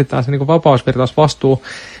 että jos mietitään se niin kuin vapausvirtaus, vastuu,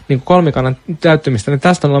 niin kuin kolmikannan täyttymistä, niin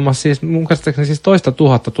tästä on olemassa siis mun käsittääkseni siis 2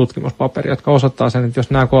 000 tutkimuspaperia, jotka osoittaa sen, että jos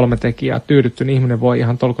nämä 3 tekijää tyydyttyy, niin ihminen voi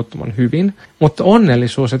ihan tolkuttoman hyvin. Mutta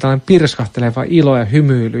onnellisuus ja tällainen pirskahteleva ilo ja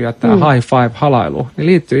hymyily ja tämä high five halailu, niin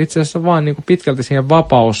liittyy itse asiassa vaan niin kuin pitkälti siihen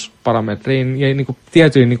vapausparametriin ja niin kuin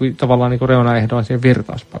tietyin niin kuin, tavallaan niin kuin reunaehdoin siihen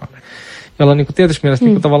virtausparametriin. Jolloin niin kuin tietysti mielessä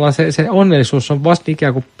niin kuin, tavallaan se onnellisuus on vasta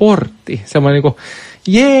ikään kuin portti, semmoinen niin kuin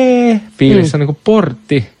fiilis on niin kuin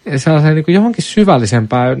portti sellaisen niin kuin johonkin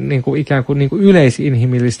syvällisempään niin kuin ikään kuin,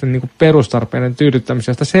 yleisinhimillisten niin kuin perustarpeiden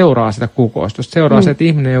tyydyttämisestä seuraa sitä kukoistusta. Seuraa se, että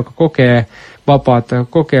ihminen, joka kokee vapautta,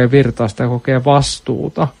 joka kokee virtausta ja kokee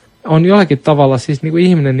vastuuta, on jollakin tavalla siis niin kuin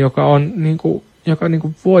ihminen, joka on joka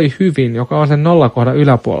niinku voi hyvin, joka on sen nollakohdan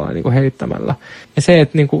yläpuolella niinku heittämällä. Ja se,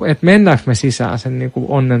 että niinku, et mennäänkö me sisään sen niinku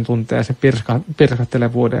onnen tunteen ja sen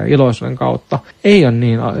pirskahtelevuuden ja iloisuuden kautta, ei ole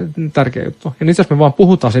niin tärkeä juttu. Ja nyt jos me vaan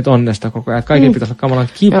puhutaan siitä onnesta koko ajan, että kaikki pitäisi olla kamalan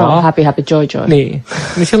kivaa. Joo, happy, joy. Niin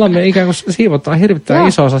silloin me ikään kuin siivotaan hirvittävän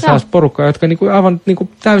iso osa sellaista porukkaa, jotka niinku aivan niinku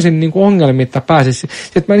täysin niinku ongelmitta pääsisi.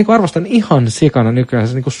 Sitten mä niinku arvostan ihan sikana nykyään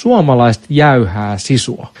se niinku suomalaista jäyhää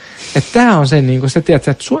sisua. Että tää on se niinku, se tiedät,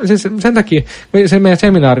 että sen takia se meidän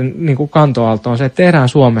seminaarin niin kuin kantoaalto on se, että tehdään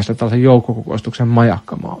Suomesta tällaisen joukkokukoistuksen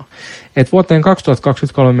majakkamaa. Että vuoteen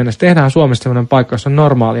 2023 mennessä tehdään Suomesta sellainen paikka, jossa on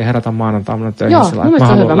normaalia herätä maanantaina töihin. Joo, mun mielestä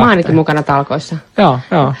on hyvä. Mä ainakin mukana talkoissa. Joo.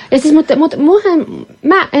 Ja siis,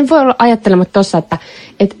 mä en voi olla ajattelematta tossa, että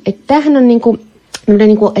tämähän on niinku,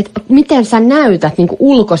 että miten sä näytät niinku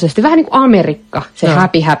ulkoisesti, vähän niin kuin Amerikka, se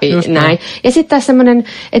happy, näin. Ja sitten tässä semmoinen,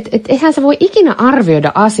 että eihän sä voi ikinä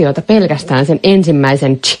arvioida asioita pelkästään sen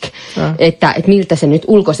ensimmäisen että miltä se nyt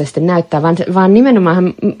ulkoisesti näyttää, vaan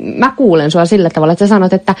nimenomaan mä kuulen sua sillä tavalla, että sä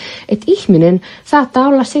sanot, että ihminen saattaa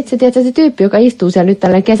olla sitten se tyyppi, joka istuu siellä nyt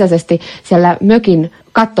tälleen kesäisesti siellä mökin,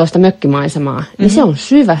 katsoo sitä mökkimaisemaa, niin se on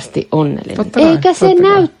syvästi onnellinen. Eikä se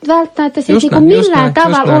näy välttämättä siis niinku millään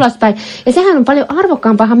tavalla ulospäin. Ja sehän on paljon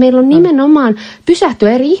arvokkaampaa. Meillä on nimenomaan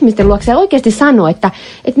pysähtyä eri ihmisten luokse ja oikeasti sanoa, että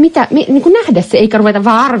mitä, niin kuin nähdä se, eikä ruveta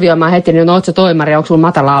vaan arvioimaan heti, niin ootko sä toimari, onko sulla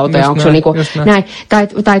matala auto ja onko sulla niinku näin.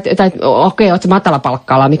 Tai okei, ootko sä matala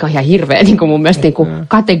palkka-ala, mikä on ihan hirveä niin kuin mun mielestä niin kuin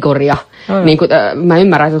kategoria. Niin kuin, mä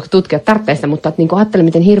ymmärrän, että tutkijat tarvitsevat, mutta niin ajattelen,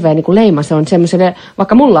 miten hirveä niin kuin leima se on semmoiselle,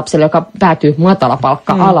 vaikka mun lapselle, joka päätyy matala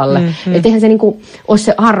palkka-alalle. Että eihän se niin kuin, ole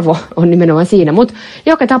se arvo on nimenomaan siinä. Mutta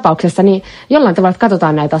joka tapauksessa niin jollain tavalla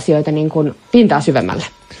katsotaan näitä asioita niin kuin pintaa syvemmälle.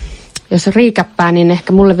 Jos riikäppää, niin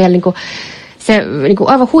ehkä mulle vielä niin kuin, se niin kuin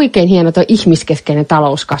aivan huikein hieno tuo ihmiskeskeinen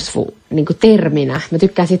talouskasvu niin kuin terminä. Mä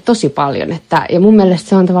tykkään siitä tosi paljon. Ja mun mielestä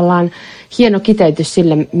se on tavallaan hieno kiteytys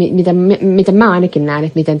sille, miten mä ainakin näen,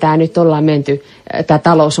 että miten tämä nyt ollaan menty, tämä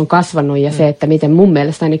talous on kasvanut ja se, että miten mun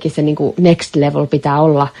mielestä ainakin se niin kuin next level pitää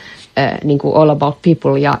olla niin kuin all about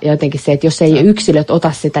people ja jotenkin se, että jos ei yksilöt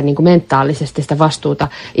ota sitä niin kuin mentaalisesti sitä vastuuta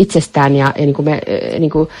itsestään ja niin kuin me niin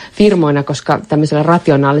kuin firmoina, koska tämmöisellä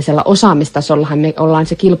rationaalisella osaamistasollahan me ollaan,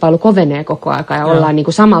 se kilpailu kovenee koko aika ja ollaan niin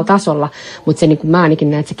kuin samalla tasolla, mutta se niin kuin mä ainakin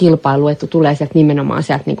näen, että se kilpailuetu tulee sieltä nimenomaan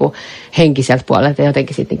sieltä niin kuin henkiseltä puolelta ja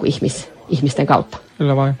jotenkin sitten niin kuin ihmisten kautta.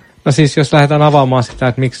 Kyllä vain. No siis jos lähdetään avaamaan sitä,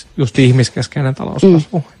 että miksi just ihmiskeskeinen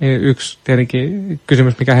talouskasvu, niin yksi tietenkin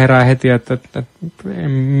kysymys, mikä herää heti, että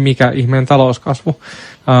mikä ihmeen talouskasvu.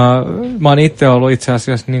 Mä oon itse ollut itse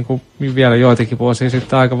asiassa niin kuin vielä joitakin vuosia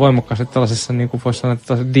sitten aika voimakkaasti tällaisessa, niin kuin voisi sanoa,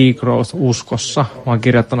 että degrowth-uskossa. Mä oon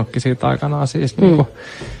kirjoittanutkin siitä aikanaan siis, niin kuin,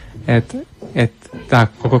 että tämä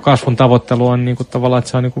koko kasvun tavoittelu on niin kuin, tavallaan,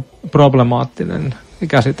 että se on niin kuin problemaattinen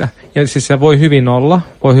käsite. Ja siis se voi hyvin olla,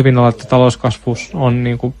 että talouskasvussa on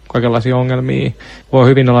niin kuin kaikenlaisia ongelmia. Voi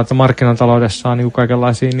hyvin olla, että markkinataloudessa on niin kuin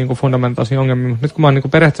kaikenlaisia niin kuin fundamentaalisia ongelmia. Mutta nyt kun mä oon niin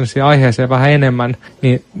kuin perehtynyt siihen aiheeseen vähän enemmän,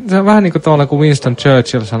 niin se on vähän niin kuin tavallaan kuin Winston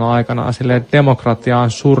Churchill sanoi aikanaan silleen, että demokratia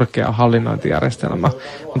on surkea hallinnointijärjestelmä,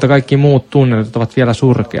 mutta kaikki muut tunnetut ovat vielä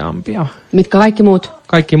surkeampia. Mitkä kaikki muut?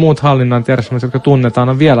 Kaikki muut hallinnointijärjestelmät, jotka tunnetaan,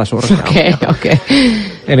 on vielä surkeampia. Okei.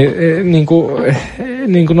 Eli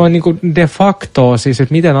niin kuin de facto, siis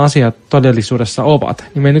että miten asiat todellisuudessa ovat,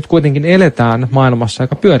 niin me nyt kuitenkin eletään maailmassa,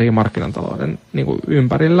 joka pyörii markkinatalouden niin kuin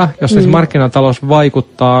ympärillä, jossa se markkinatalous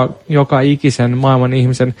vaikuttaa joka ikisen maailman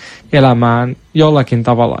ihmisen elämään jollakin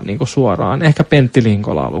tavalla niin kuin suoraan, ehkä Pentti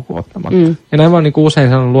Linkolaa lukuun ottamatta. Ja näin mä oon niin kuin usein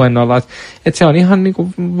sanonut luennoilla, että se on ihan niin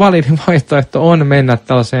kuin validi vaihtoehto on mennä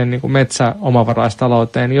tällaiseen niin kuin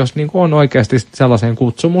metsäomavaraista-talouteen, jos niin kuin on oikeasti sellaisen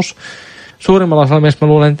kutsumus. Suurimmalla osalla mielestä mä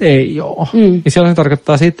luulen, että ei ole. Ja silloin se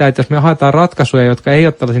tarkoittaa sitä, että jos me haetaan ratkaisuja, jotka ei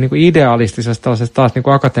ole tällaisia niin kuin idealistisessa, tällaisessa taas niin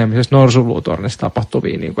kuin akateemisessa norsuluutornissa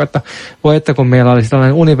tapahtuvia, niin kuin, että voi että kun meillä olisi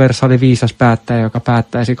tällainen universaali viisas päättäjä, joka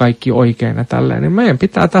päättäisi kaikki oikein ja tälleen, niin meidän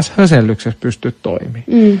pitää tässä hösellyksessä pystyä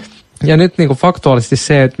toimimaan. Ja nyt niin kuin faktuaalisesti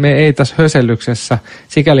se, että me ei tässä hösellyksessä,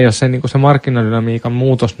 sikäli jos se, niin kuin se markkinadynamiikan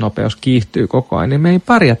muutosnopeus kiihtyy koko ajan, niin me ei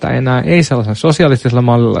pärjätä enää, ei sellaisen sosialistisella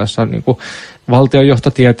mallilla, jossa niin kuin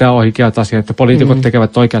valtionjohto tietää oikeat asiat, että poliitikot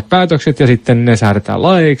tekevät oikeat päätökset ja sitten ne säädetään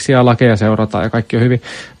laeiksi ja lakeja seurataan ja kaikki on hyvin.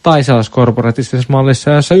 Tai sellaisessa korporatistisessa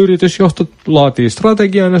mallissa, jossa yritysjohto laatii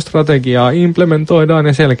strategiaa ja strategiaa implementoidaan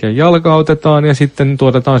ja selkeä jalkautetaan ja sitten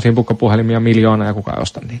tuotetaan simpukkapuhelimia miljoonaa ja kukaan ei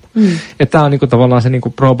osta niitä. Tämä on niinku tavallaan se niinku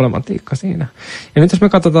problematiikka siinä. Ja nyt jos me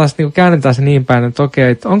katsotaan, niinku käännetään se niin päin, että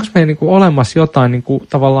okei, että onko meillä niinku olemassa jotain niinku,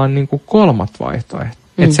 tavallaan niinku kolmat vaihtoehto.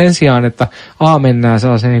 Että sen sijaan, että A mennään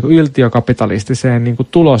sellaiseen niin kuin yltiökapitalistiseen niin kuin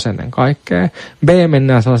tulos ennen kaikkea, B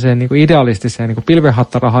mennään sellaiseen niin kuin idealistiseen niin kuin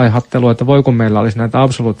pilvenhattarahaihatteluun, että voi kun meillä olisi näitä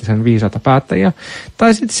absoluuttisen viisaita päättäjiä.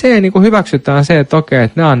 Tai sitten C niin kuin hyväksytään se, että okei,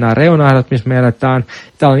 että nämä on nämä reunaehdot, missä me eletään.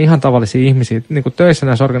 Täällä on ihan tavallisia ihmisiä niin kuin töissä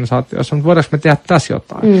näissä organisaatioissa, mutta voidaanko me tehdä tässä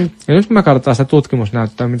jotain? Ja nyt kun me katsotaan sitä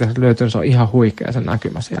tutkimusnäyttöä, mitä se löytyy, se on ihan huikea se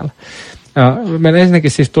näkymä siellä. Ja meillä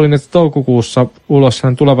ensinnäkin siis tuli nyt toukokuussa ulos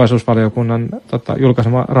sen tulevaisuusvaliokunnan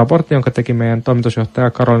julkaisema raportti, jonka teki meidän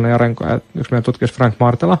toimitusjohtaja Karolina Jarenko ja yksi meidän tutkimus Frank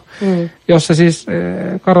Martela, jossa siis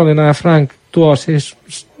Karolina ja Frank tuo siis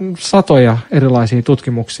satoja erilaisia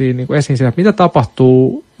tutkimuksia niin kuin esiin siitä, mitä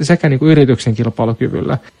tapahtuu sekä niin kuin yrityksen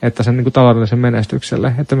kilpailukyvyllä, että sen niin kuin taloudellisen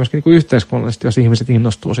menestykselle, että myöskin niin kuin yhteiskunnallisesti, jos ihmiset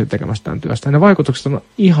innostuu siitä tekemästään työstä. Ja ne vaikutukset on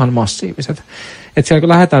ihan massiiviset. Että siellä kun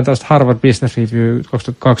lähdetään tästä Harvard Business Review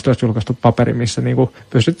 2012 julkaistu paperi, missä niin kuin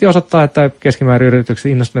pystyttiin osoittamaan, että keskimäärin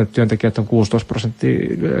yrityksen innostuneet työntekijät on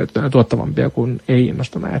 16% tuottavampia kuin ei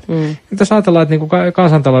innostuneet. Tässä ajatellaan, että niin kuin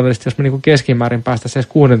kansantaloudellisesti, jos me niin kuin keskimäärin päästäisiin 16%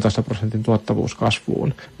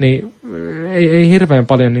 tuottavuuskasvuun, niin ei hirveän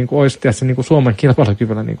paljon niin kuin olisi tietysti niin kuin Suomen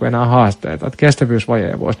kilpailukyvyllä niin kuin enää haasteita. Että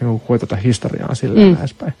kestävyysvajeja voisi niin kuin kuitata historiaan silleen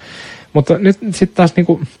näispäin. Mutta nyt sitten taas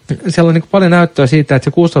niinku, siellä on niinku paljon näyttöä siitä,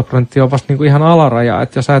 että se 16% on vasta niinku ihan alaraja.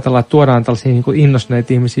 Että jos ajatellaan, että tuodaan tällaisia niinku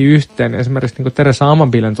innostuneita ihmisiä yhteen, esimerkiksi niinku Teresa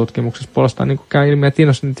Amabilen tutkimuksessa puolestaan niinku käy ilmi, että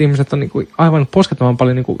innostuneet ihmiset on niinku aivan poskettoman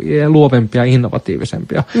paljon niinku luovempia ja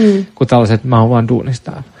innovatiivisempia kuin tällaiset, mä oon vaan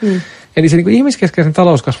duunistaan. Eli se niin kuin ihmiskeskeisen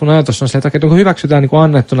talouskasvun ajatus on se, että kun hyväksytään niin kuin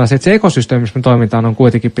annettuna se, että se ekosysteemi, missä me toimitaan, on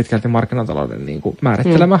kuitenkin pitkälti markkinatalouden niin kuin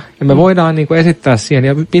määrittelemä. Ja me voidaan niin kuin esittää siihen,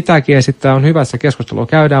 ja pitääkin esittää, on hyvä, että se keskustelua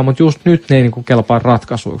käydään, mutta just nyt ne ei niin kuin kelpaa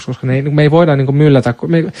ratkaisuiksi, koska me ei voida niin kuin myllätä,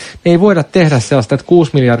 me ei voida tehdä sellaista, että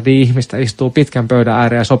 6 miljardia ihmistä istuu pitkän pöydän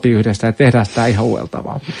ääreen ja sopii yhdessä ja tehdään sitä ihan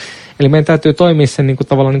ueltavaa. Eli meidän täytyy toimia sen niin kuin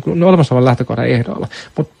tavallaan niin kuin olemassa olevan lähtökohdan ehdoilla.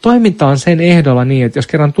 Mutta toiminta on sen ehdolla niin, että jos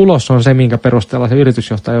kerran tulos on se, minkä perusteella se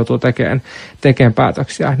yritysjohtaja joutuu tekemään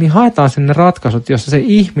päätöksiä, niin haetaan sen ne ratkaisut, jossa se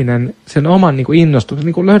ihminen, sen oman niin kuin innostuksen,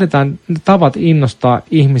 niin kuin löydetään tavat innostaa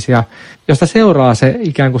ihmisiä, josta seuraa se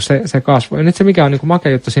ikään kuin se kasvu. Ja nyt se, mikä on niin kuin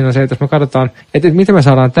makea juttu siinä on se, että jos me katsotaan, että miten me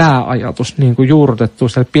saadaan tämä ajatus niin kuin juurrutettua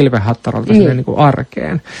sille pilvenhattaralta sinne niin kuin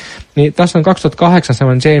arkeen. Niin tässä on 2008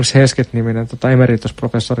 sellainen James Heskett-niminen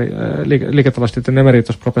emeritusprofessori, liiketaloustieteen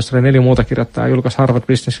emeritusprofessori ja 4 muuta kirjoittajaa julkaisi Harvard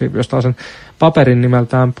Business Reviewsta sen paperin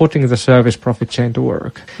nimeltään Putting the Service Profit Chain to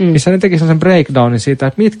Work. Missä ne teki sellaisen breakdownin siitä,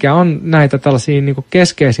 että mitkä on näitä tällaisia niin kuin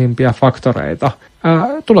keskeisimpiä faktoreita,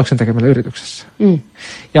 tuloksen tekemällä yrityksessä.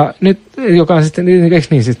 Ja nyt, joka on sitten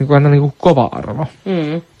siis niin kova arvo.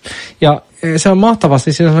 Ja se on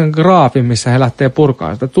mahtavasti, siinä on graafi, missä he lähtee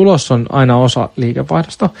purkaan. Että tulos on aina osa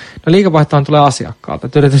liikevaihdosta. No liikevaihtohan tulee asiakkaalta.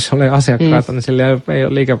 Että yritys on asiakkaita, niin sillä ei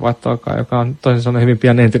ole liikevaihtoakaan, joka on toisin sanoen hyvin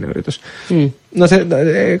pian entinen yritys. No se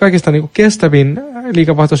kaikista niin kuin kestävin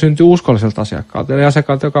liikevaihto syntyy uskolliselta asiakkaalta. Eli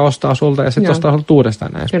asiakkaalta, joka ostaa sulta ja sitten ostaa sulta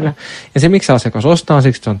uudestaan näin. Ja se, miksi asiakas ostaa, on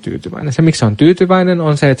siksi, se on tyytyväinen. Se, miksi se on tyytyväinen,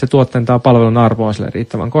 on se, että se tuotteen tai palvelun arvo on sille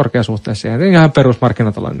riittävän korkea suhteessa siihen. Ihan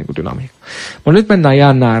perusmarkkinatalouden niin kuin dynamiikka. Mutta nyt mennään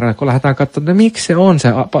jännään ääreen, kun lähdetään katsomaan, että miksi se on se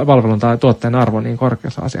palvelun tai tuotteen arvo niin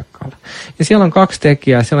korkeassa asiakkaalle. Ja siellä on 2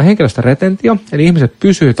 tekijää. Siellä on henkilöstöretentio, eli ihmiset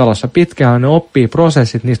pysyy talossa pitkään, ne oppii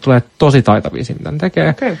prosessit, niistä tulee tosi taitavia, mitä ne tekee.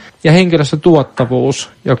 Okay. Ja henkilöstötuottavuus,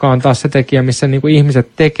 joka on taas se tekijä, missä niin kuin ihmiset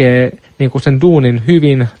tekee niin kuin sen duunin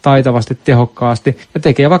hyvin, taitavasti, tehokkaasti. Ja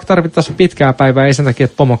tekee vaikka tarvittaessa pitkää päivää, ei sen takia,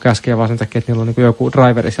 että pomo käskee, vaan sen takia, että niillä on niin kuin joku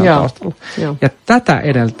driveri siellä taustalla. Ja tätä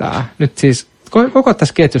edeltää nyt siis koko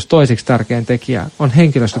tässä ketjussa toisiksi tärkein tekijä on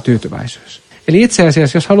henkilöstötyytyväisyys. Eli itse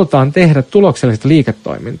asiassa, jos halutaan tehdä tuloksellista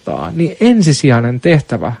liiketoimintaa, niin ensisijainen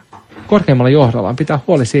tehtävä korkeimmalla johdollaan pitää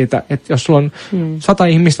huoli siitä, että jos sulla on 100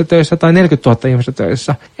 ihmistä töissä tai 40 000 ihmistä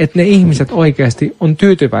töissä, että ne ihmiset oikeasti on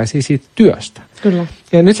tyytyväisiä siitä työstä. Kyllä.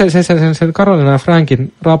 Ja nyt se Carolina ja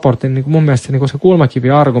Frankin raportin, niin kuin mun mielestä se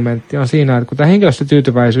kulmakivi-argumentti on siinä, että kun tämä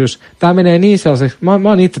henkilöstötyytyväisyys, tämä menee niin sellaiseksi, mä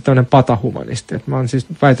oon itse tämmöinen patahumanisti, että mä oon siis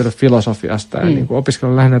väitellyt filosofiasta ja niin kuin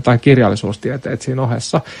opiskellut lähinnä jotain kirjallisuustieteet siinä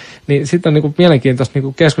ohessa, niin sitten on niin kuin mielenkiintoista niin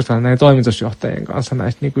kuin keskustella näiden toimitusjohtajien kanssa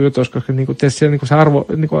näistä niin kuin jutuista, koska niin kuin siellä niin kuin se arvo,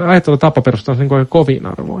 niin kuin ajattelutapa perustuu niin kuin koviin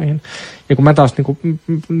arvoihin. Ja kun mä taas niin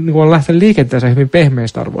kuin olen lähtenyt liikenteeseen hyvin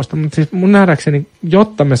pehmeistä arvoista, mutta siis mun nähdäkseni,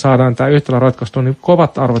 jotta me saadaan tämä yhtälö ratkaistua, niin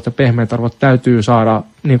kovat arvot ja pehmeät arvot täytyy saada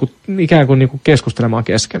niin kuin, ikään kuin, keskustelemaan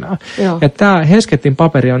keskenään. Joo. Ja tämä Hesketin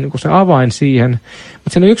paperi on niin kuin se avain siihen. Mutta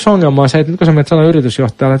siinä yksi ongelma on se, että nyt kun sä menet sanoa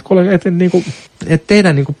yritysjohtajalle, että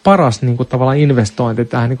teidän niin kuin paras niin kuin tavallaan investointi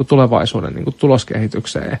tähän niin kuin tulevaisuuden niin kuin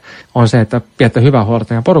tuloskehitykseen on se, että pidätte hyvää huolta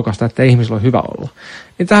teidän porukasta, että ihmisillä on hyvä olla.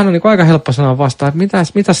 Niin tämähän on niin kuin aika helppo sanoa vastaan, että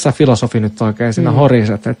mitäs sä filosofi nyt oikein siinä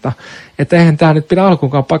horiset, että eihän tämä nyt pidä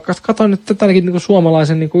alkuunkaan paikkaa. Katsoin nyt tätäkin niin kuin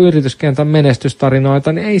suomalaisen niin kuin yrityskentän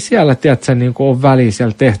menestystarinoita, niin ei siellä tiedätkö, niin kuin ole väliä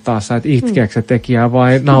siellä tehtaassa, että itkeekö se tekijää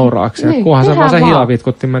vai nauraako se, kunhan se vaan se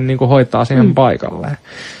hilavitkuttimen niin kuin hoitaa siihen paikalleen.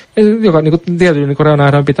 Joka niin kuin, tietysti niin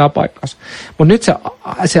reunaehdoin pitää paikkansa. Mutta nyt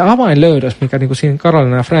se avainlöydös, mikä niin kuin siinä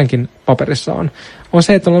Carolina ja Frankin paperissa on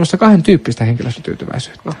se, että on olemassa 2 tyyppistä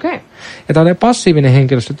henkilöstötyytyväisyyttä. Okay. Ja tällainen passiivinen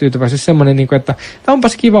henkilöstötyytyväisyys semmoinen, niin kuin, että tämä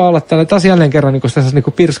onpas kiva olla täällä taas jälleen kerran niin tässä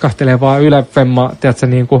niin pirskahtelevaa ylefemma, tiedätkö,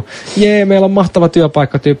 niin kuin, meillä on mahtava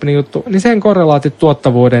työpaikkatyyppinen juttu, niin sen korrelaatit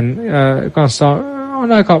tuottavuuden kanssa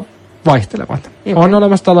on aika vaihtelevat. Okay. On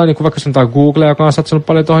olemassa tällainen, niin kuin vaikka sanotaan Google, joka on satsannut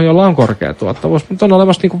paljon tuohon, jolla on korkea tuottavuus, mutta on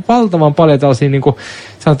olemassa niin kuin valtavan paljon tällaisia, niin kuin,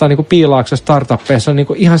 sanotaan niin kuin piilaakso startuppeissa, on niin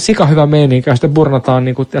kuin ihan sika hyvä meininki, ja sitten burnataan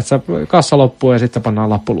niin kuin, tiedätkö, kassa loppuun ja sitten pannaan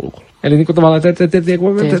lappuluukulle. Eli niin kuin tavallaan,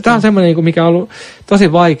 tämä on semmoinen, niin kuin, mikä on ollut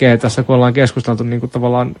tosi vaikea tässä, kun ollaan keskusteltu niin kuin,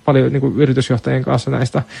 tavallaan paljon niin kuin, yritysjohtajien kanssa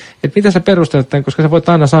näistä, että mitä sä perustelet tämän, koska sä voit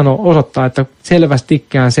aina osoittaa, että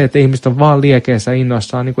selvästikään se, että ihmiset on vaan liekeissä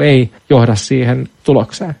innoissaan, niin kuin, ei johda siihen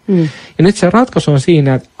tulokseen. Ja nyt se ratkaisu on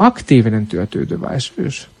siinä, että aktiivinen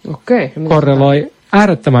työtyytyväisyys korreloi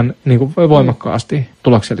äärettömän niin kuin, voimakkaasti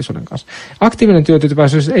tuloksellisuuden kanssa. Aktiivinen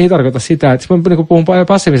työtyytyväisyys ei tarkoita sitä, että mä niin puhun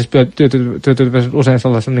passiivisesta työtyytyväisyydessä usein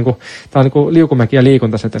sellaisen, niin kuin, tämä on niin kuin liukumäki- ja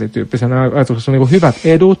liikuntasetelityyppisenä ajatuksessa, on niin kuin hyvät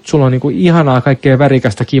edut, sulla on niin kuin ihanaa kaikkea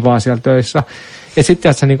värikästä kivaa siellä töissä. Ja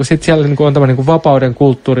sitten sit siellä niinku on tämmöinen niinku vapauden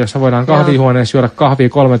kulttuuri, jossa voidaan kahvihuoneessa juoda kahvia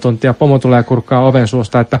 3 tuntia, pomo tulee kurkkaa oven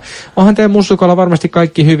suusta, että onhan teidän mussukalla varmasti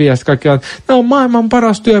kaikki hyviä, ja sitten kaikki on, tämä on maailman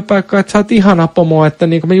paras työpaikka, että sä oot ihana pomo, että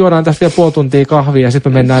niinku me juodaan tässä vielä puoli tuntia kahvia, ja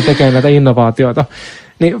sitten me mennään tekemään näitä innovaatioita.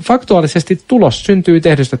 Niin faktuaalisesti tulos syntyy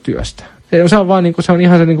tehdystä työstä. Se on vaan niinku, se on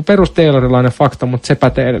ihan se niinku perusteilorilainen fakta, mutta se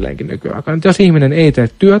pätee edelleenkin nykyään. Jos ihminen ei tee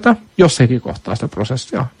työtä, jos ei kohtaa sitä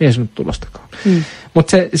prosessia, niin ei se nyt tulostakaan.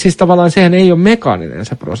 Mutta se, siis tavallaan sehän ei ole mekaaninen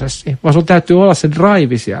se prosessi, vaan sun täytyy olla se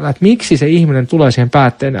drive siellä, että miksi se ihminen tulee siihen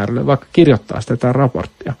päätteen äärelle, vaikka kirjoittaa sitä tätä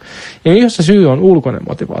raporttia. Ja jos se syy on ulkoinen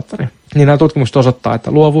motivaattori, niin nämä tutkimukset osoittaa,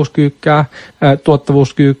 että luovuus kyykkää,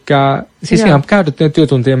 tuottavuus kyykkää, siis ihan käytettyjen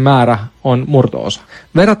työtuntien määrä on murto-osa.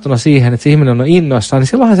 Verrattuna siihen, että se ihminen on innoissaan, niin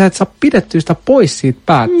silloinhan sä et saa pidettyä sitä pois siitä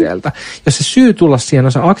päätteeltä. Jos se syy tulla siihen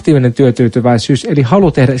on se aktiivinen työtyytyväisyys, eli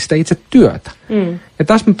halu tehdä sitä itse työtä. Ja Ja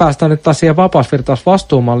tässä me päästään nyt taas siihen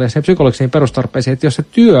vapausvirtausvastuumalliin ja siihen psykologisiin perustarpeisiin, että jos se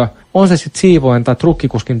työ, on se sitten siivojen tai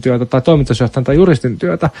trukkikuskin työtä tai toimitusjohtajan tai juristin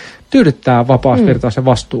työtä, tyydyttää vapausvirtaus- ja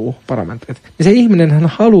vastuuparametrit. Ja se ihminen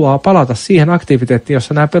hän haluaa palata siihen aktiviteettiin,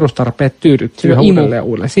 jossa nämä perustarpeet tyydyttyy uudelleen ja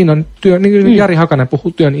uudelleen. Siinä on työ, niin kuin Jari Hakanen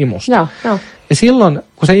puhuu työn imusta. Joo. Ja silloin,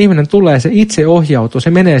 kun se ihminen tulee, se itse ohjautuu,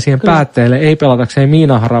 se menee siihen päätteelle, ei pelatakseen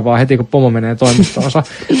miinaharavaa heti, kun pomo menee toimistoonsa,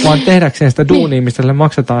 vaan tehdäkseen sitä duunia, mistä sille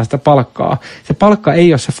maksetaan sitä palkkaa. Se palkka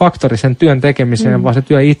ei ole se faktori sen työn tekemiseen, vaan se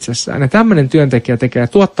työ itsessään. Ja tämmöinen työntekijä tekee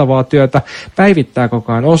tuottavaa työtä, päivittää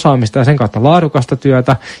koko ajan osaamista ja sen kautta laadukasta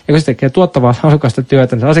työtä. Ja kun se tekee tuottavaa laadukasta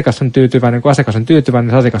työtä, niin se asiakas on tyytyväinen. Kun asiakas on tyytyväinen,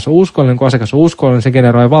 niin se asiakas on uskollinen. Kun asiakas on uskollinen, se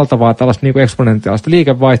generoi valtavaa tällaista niin kuin eksponentiaalista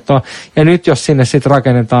liikevaihtoa. Ja nyt jos sinne sitten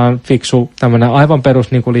rakennetaan fiksu tämmöinen aivan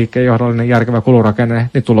perus niin kuin liikkeenjohdollinen järkevä kulurakenne,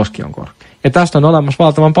 niin tuloskin on korkea. Ja tästä on olemassa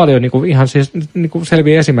valtavan paljon niin kuin ihan siis niin kuin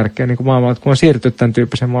selviä esimerkkejä niin kuin maailmalla, että kun on siirrytty tämän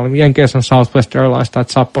tyyppisen maailman. Jenkeissä on Southwest Airlines tai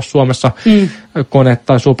Zappos Suomessa Kone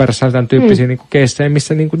tai Supercell tämän tyyppisiä niin kuin keissejä,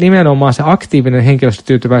 missä niin kuin nimenomaan se aktiivinen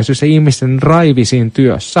henkilöstötyytyväisyys ja ihmisten raivi siinä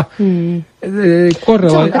työssä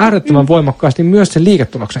korreloi äärettömän voimakkaasti myös sen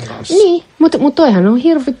liiketuloksen kanssa. Niin, mutta toihan on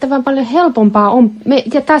hirvittävän paljon helpompaa.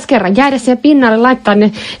 Ja taas kerran jäädä siihen pinnalle, laittaa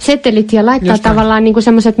ne setelit ja laittaa tavallaan niinku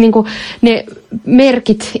semmoiset niinku ne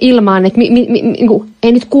merkit ilmaan, että niinku,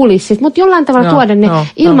 ei nyt kuulisi, mutta jollain tavalla tuoda ne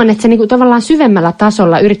ilman, että se niinku tavallaan syvemmällä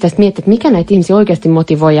tasolla yrittäisi miettiä, että mikä näitä ihmisiä oikeasti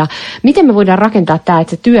motivoi ja miten me voidaan rakentaa tämä,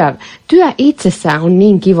 että se työ itsessään on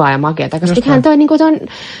niin kivaa ja makeata. Koska ihan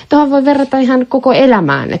tuohon voi verrata ihan koko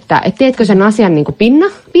elämään, että teetkö sen asian niin kuin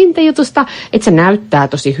pintajutusta, että se näyttää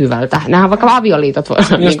tosi hyvältä. Nämä on vaikka avioliitot voi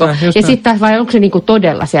olla. Ja sitten vai onko se niin kuin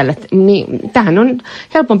todella siellä. Niin, tämähän on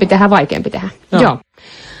helpompi tehdä, vaikeampi tehdä. Joo.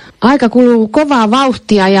 Aika kuluu kovaa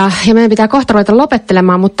vauhtia ja meidän pitää kohta ruveta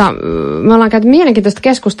lopettelemaan, mutta me ollaan käyty mielenkiintoista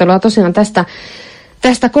keskustelua tosiaan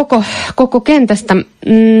tästä koko kentästä.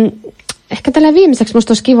 Ehkä tällä viimeiseksi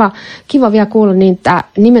musta olisi kiva vielä kuulla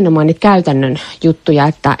nimenomaan niitä käytännön juttuja,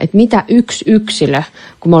 että mitä yksi yksilö,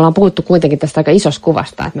 kun me ollaan puhuttu kuitenkin tästä aika isosta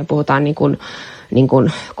kuvasta, että me puhutaan niin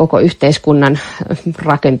kuin koko yhteiskunnan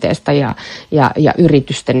rakenteesta ja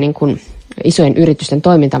yritysten niin kuin isojen yritysten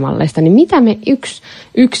toimintamalleista, niin mitä me yksi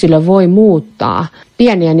yksilö voi muuttaa,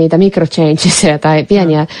 pieniä niitä microchangesia tai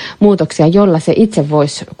pieniä muutoksia, jolla se itse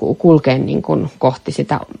voisi kulkea niin kuin kohti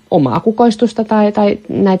sitä omaa kukoistusta tai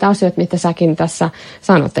näitä asioita, mitä säkin tässä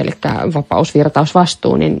sanot, eli vapaus, virtaus,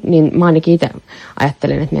 vastuu, niin mä ainakin itse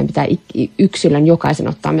ajattelen, että meidän pitää yksilön jokaisen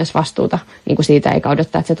ottaa myös vastuuta niin kuin siitä, eikä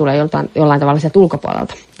odottaa, että se tulee jollain tavalla sieltä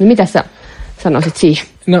ulkopuolelta. Niin mitä sä sanoisit siihen?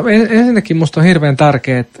 No ensinnäkin musta on hirveän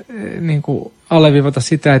tärkeää niin kuin alleviivata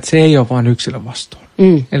sitä, että se ei ole vain yksilön vastuu.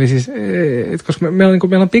 Eli siis, koska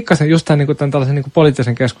meillä on pikkasen just tämän, tämän tällaisen niin kuin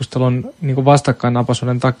poliittisen keskustelun niin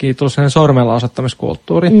vastakkainapaisuuden takia tullut sellainen sormella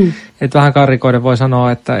osoittamiskulttuuri. Että vähän karrikoiden voi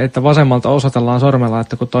sanoa, että vasemmalta osoitellaan sormella,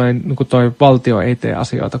 että kun toi valtio ei tee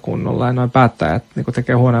asioita kunnolla ja noin päättäjät niin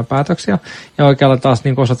tekee huonoja päätöksiä. Ja oikealla taas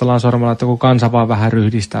niin osoitellaan sormella, että kun kansa vaan vähän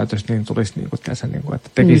ryhdistäytyisi, niin tulisi, että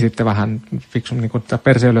tekisitte vähän fiksun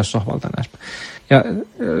perse ylös sohvalta näistä. Ja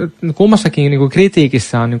kummassakin niin kuin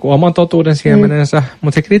kritiikissä on niin kuin oman totuuden siemenensä,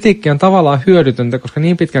 mutta se kritiikki on tavallaan hyödytöntä, koska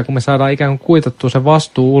niin pitkään kun me saadaan ikään kuin kuitattua se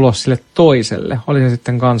vastuu ulos sille toiselle, oli se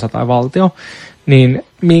sitten kansa tai valtio, niin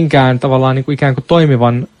minkään tavallaan niin kuin ikään kuin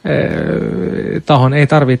toimivan tahon ei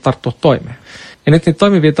tarvitse tarttua toimeen. Ja nyt niitä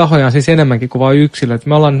toimivia tahoja on siis enemmänkin kuin vain yksilöt.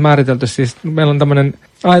 Me ollaan määritelty siis, meillä on tämmöinen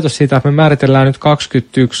ajatus siitä, että me määritellään nyt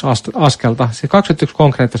 21 askelta, siis 21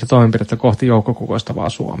 konkreettista toimenpidettä kohti joukkokukoistavaa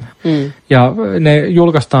Suomea. Ja ne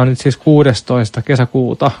julkaistaan nyt siis 16.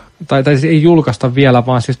 kesäkuuta, tai siis ei julkaista vielä,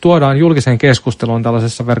 vaan siis tuodaan julkiseen keskusteluun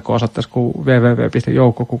tällaisessa verkko-osoitteessa kuin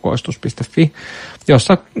www.joukkokukoistus.fi,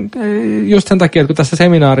 jossa just sen takia, että kun tässä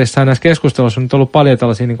seminaarissa ja näissä keskusteluissa on nyt ollut paljon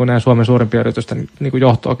tällaisia niin kuin näin Suomen suurimpia yritysten niin kuin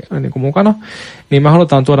johtoa niin kuin mukana, niin me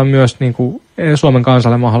halutaan tuoda myös niin kuin Suomen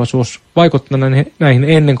kansalle mahdollisuus vaikuttaa näihin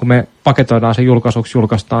ennen kuin me paketoidaan se julkaisuksi,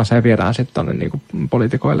 julkaistaan se ja viedään sitten tuonne niin kuin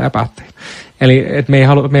poliitikoille ja päättäjille. Eli me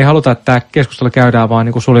ei haluta, että tämä keskustelu käydään vaan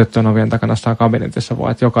niin kuin suljettujen ovien takana jossain kabinetissa,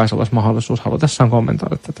 vaan että jokaisella olisi mahdollisuus halutessaan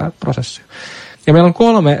kommentoida tätä prosessia. Ja meillä on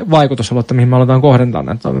 3 vaikutusaluetta, mihin me halutaan kohdentaa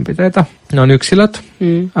näitä toimenpiteitä. Ne on yksilöt,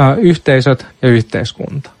 yhteisöt ja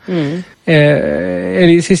yhteiskunta.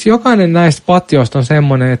 Eli siis jokainen näistä patjoista on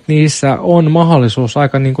semmoinen, että niissä on mahdollisuus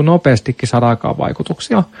aika niin kuin nopeastikin saada aikaan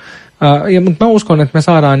vaikutuksia. Mutta mä uskon, että me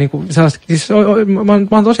saadaan niinku sellaista, siis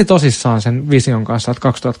mä oon tosi tosissaan sen vision kanssa, että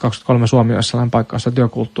 2023 Suomi olisi sellainen paikka, jossa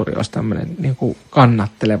työkulttuuri olisi tämmöinen niinku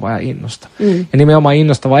kannatteleva ja innostava. Ja nimenomaan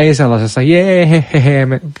innostava ei sellaisessa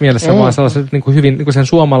mielessä, vaan sellaisessa niinku hyvin niinku sen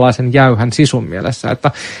suomalaisen jäyhän sisun mielessä,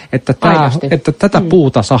 että tätä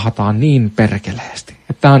puuta sahataan niin perkeleesti.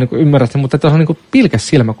 Että tämä on niin ymmärrät, mutta tässä on niin pilke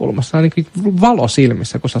silmäkulmassa, on niin valo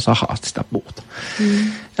silmissä, kun sä sahaat sitä puuta.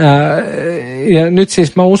 Ja nyt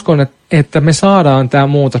siis mä uskon, että me saadaan tämä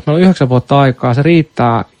muutos. Meillä on 9 vuotta aikaa, se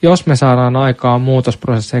riittää, jos me saadaan aikaan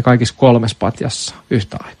muutosprosesseja kaikissa 3 patjassa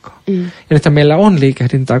yhtä aikaa. Ja nyt meillä on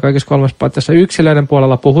liikehdintää kaikissa 3 patjassa. Yksilöiden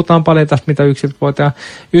puolella puhutaan paljon tästä, mitä yksilöt voi tehdä.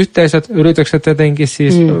 Yhteisöt, yritykset jotenkin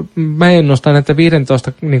siis, mä ennustan, että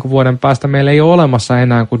 15 niin kuin vuoden päästä meillä ei ole olemassa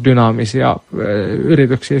enää kuin dynaamisia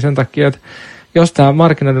yrityksiä sen takia, että jos tämä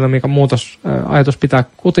markkinadynamiikan muutosajatus pitää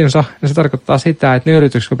kutinsa, niin se tarkoittaa sitä, että ne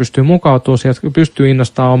yritykset, jotka pystyy mukautumaan, jotka pystyy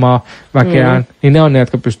innostamaan omaa väkeään, niin ne on ne,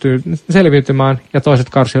 jotka pystyy selviytymään ja toiset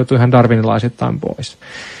karsiutuu ihan darwinilaisittain pois.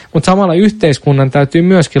 Mutta samalla yhteiskunnan täytyy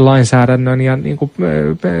myöskin lainsäädännön ja niinku,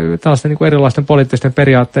 tällaisten niinku erilaisten poliittisten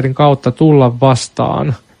periaatteiden kautta tulla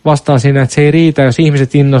vastaan siinä, että se ei riitä, jos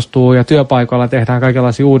ihmiset innostuu ja työpaikoilla tehdään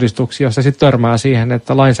kaikenlaisia uudistuksia, jos se sitten törmää siihen,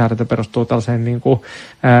 että lainsäädäntö perustuu tällaiseen niin kuin,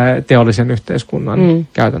 teollisen yhteiskunnan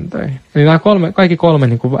käytäntöihin. Eli nämä kaikki 3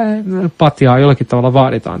 niin kuin, patjaa jollakin tavalla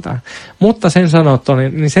vaaditaan tähän. Mutta sen sanottu,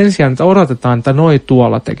 niin sen sijaan, että odotetaan, että noi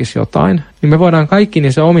tuolla tekisi jotain, niin me voidaan kaikki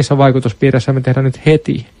niissä omissa vaikutuspiirissä me tehdä nyt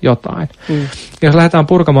heti jotain. Jos lähdetään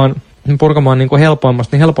purkamaan niin kuin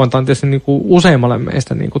helpoimmasta, niin helpointa on tietysti niin kuin useimmalle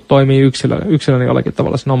meistä niin kuin toimii yksilön jollakin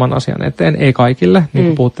tavalla sen oman asian eteen, ei kaikille, niin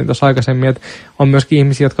kuin puhuttiin tuossa aikaisemmin, että on myöskin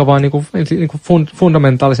ihmisiä, jotka vaan niin kuin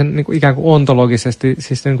fundamentaalisen niin kuin ikään kuin ontologisesti,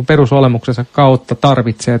 siis niin kuin perusolemuksensa kautta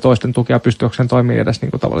tarvitsee toisten tukea pystyäkseen toimia edes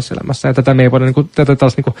niin kuin tavallisessa elämässä. Ja tätä me ei voida, niin kuin, tätä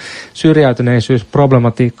tällaista niin kuin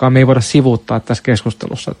syrjäytyneisyysproblematiikkaa me ei voida sivuuttaa tässä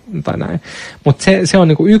keskustelussa tai näin. Mutta se on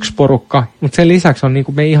niin kuin yksi porukka, mutta sen lisäksi on niin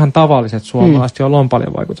kuin me ihan tavalliset suomalaiset, joilla on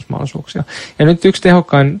paljon vaikutusmahdollisuuksia. Ja nyt yksi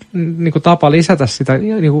tehokkain niin kuin tapa lisätä sitä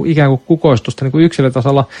niin kuin ikään kuin kukoistusta niin kuin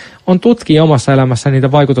yksilötasolla on tutkia omassa elämässä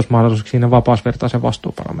niitä vaikutusmahdollisuuksia siinä vapausvertaisen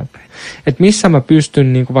vastuuparametreja. Että missä mä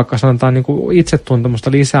pystyn niin kuin vaikka sanotaan niin kuin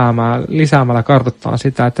itsetuntemusta lisäämällä kartoittaa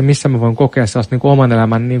sitä, että missä mä voin kokea sellaista niin kuin oman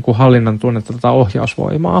elämän niin kuin hallinnan tunnetta tai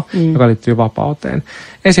ohjausvoimaa, joka liittyy vapauteen.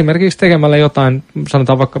 Esimerkiksi tekemällä jotain,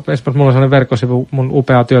 sanotaan vaikka esimerkiksi mulla on sellainen verkkosivu mun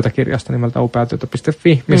upeaa työtä kirjasta nimeltä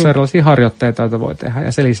upeatyötä.fi, missä on erilaisia harjoitteita, joita voi tehdä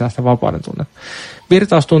ja se lisää sitä vapauden tunnetta.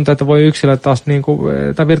 Virtaustunteita voi yksilö taas, niin kuin,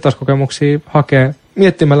 tai virtauskokemuksia hakea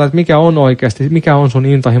miettimällä, että mikä on oikeasti, mikä on sun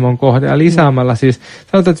intohimon kohde ja lisäämällä siis,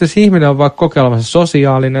 sanotaan, että jos ihminen on vaikka kokeilemassa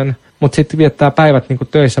sosiaalinen, mutta sitten viettää päivät niin kuin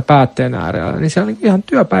töissä päätteen äärellä, niin siellä niin ihan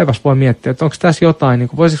työpäivässä voi miettiä, että onko tässä jotain, niin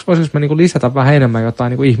voisiko mä niin kuin lisätä vähän enemmän jotain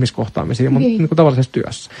niin kuin ihmiskohtaamisia niin kuin tavallisessa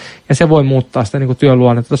työssä. Ja se voi muuttaa sitä niin kuin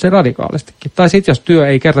työluonnetta tosi radikaalistikin. Tai sitten jos työ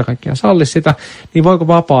ei kerta kaikkiaan salli sitä, niin voiko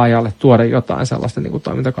vapaa-ajalle tuoda jotain sellaista niin kuin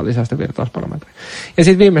toimintaa, joka lisää sitä virtausparametria. Ja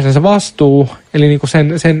sitten viimeisenä se vastuu, eli niin kuin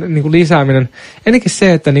sen niin kuin lisääminen, ennenkin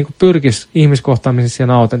se, että niin kuin pyrkisi ihmiskohtaamisessa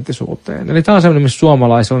siihen autenttisuuteen. Eli tämä on sellainen, missä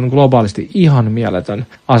suomalaisilla on niin globaalisti ihan mieletön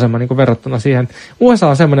asema niin kuin verrattuna siihen. USA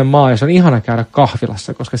on semmoinen maa, jossa on ihana käydä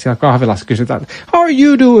kahvilassa, koska siellä kahvilassa kysytään, how are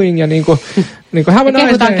you doing? Ja niin kuin have a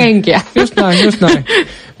nice day. Kenkiä. Just näin.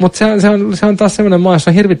 Mutta se on taas semmoinen maa,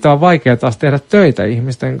 jossa on hirvittävän vaikea taas tehdä töitä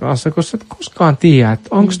ihmisten kanssa, koska et koskaan tiedä, että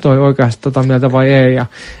onko toi oikeasti tota mieltä vai ei. Ja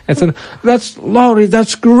että Lauri,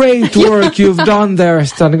 that's great work you've done there.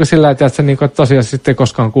 Sitten on niin kuin sillä tavalla, että niin tosiaan sitten ei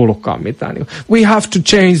koskaan kuullutkaan mitään. Niin we have to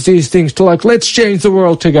change these things to like, let's change the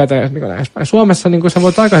world together. Niin Suomessa niin sä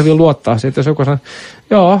voit aika hyvin luottaa siitä, jos joku sanoo,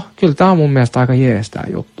 joo, kyllä tämä on mun mielestä aika jees tää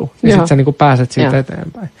juttu. Ja sitten sä niin kuin pääset siitä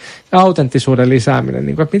eteenpäin. Ja autenttisuuden lisääminen,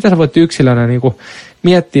 niin kuin, että mitä sä voit yksilönä niin kuin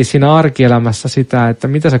miettiä siinä arkielämässä sitä, että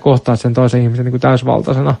mitä sä kohtaat sen toisen ihmisen niin kuin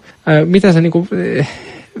täysvaltaisena. Mitä sä niin kuin,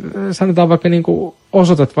 sanotaan vaikka niin kuin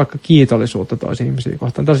osoitat vaikka kiitollisuutta toisiin ihmisiin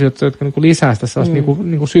kohtaan. Tällaisia juttuja, jotka niin kuin lisää sitä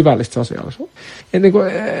niin kuin syvällistä sosiaalisuutta. Niin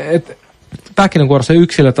pähkinänkuoressa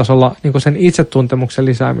yksilötasolla niin kuin sen itsetuntemuksen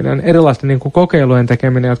lisääminen, erilaisten niin kuin kokeilujen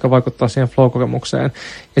tekeminen, jotka vaikuttaa siihen flow-kokemukseen,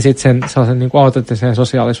 ja sitten sen sellaisen niin kuin autenttiseen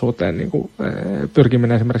sosiaalisuuteen niin kuin,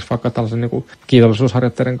 pyrkiminen esimerkiksi vaikka tällaisen niin kuin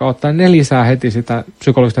kiitollisuusharjoitteiden kautta, ja ne lisää heti sitä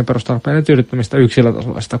psykologisten perustarpeiden tyydyttämistä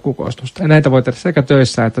yksilötasolla sitä kukoistusta. Ja näitä voi tehdä sekä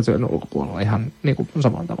töissä että työn ulkopuolella ihan niin kuin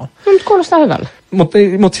saman tavalla. No, mutta kuulostaa hyvällä. Mutta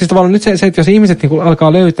siis tavallaan nyt se, että jos ihmiset niin kuin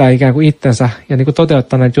alkaa löytää ikään kuin itsensä ja niin kuin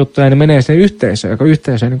toteuttaa näitä juttuja, ja ne menee sinne yhteisöön, joka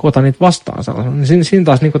yhteisö niin ota niitä vastaan sellaisen, niin siinä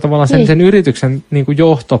taas niin kuin tavallaan sen yrityksen niin kuin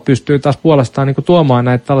johto pystyy taas puolestaan niin kuin tuomaan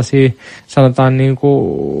näitä tällaisia, sanotaan niin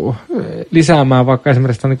kuin lisäämään vaikka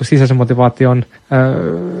esimerkiksi niin kuin sisäisen motivaation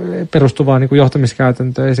perustuvaa niin kuin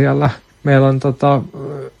johtamiskäytäntöä siellä. Meillä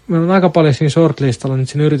on aika paljon siinä shortlistalla, nyt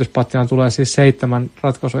siinä yrityspatjaan tulee siis 7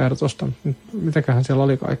 ratkaisuehdotusta. Mitäköhän siellä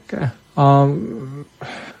oli kaikkea?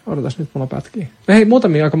 Odotas, nyt mulla pätkii. Hei,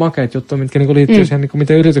 muutamia aika makeita juttuja, mitkä niinku liittyy siihen, niinku,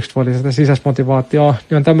 miten yritykset voi lisätä sisäistä motivaatiota.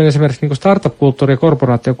 Niin on tämmöinen esimerkiksi niinku startup-kulttuuri ja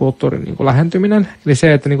korporaatiokulttuurin niinku lähentyminen. Eli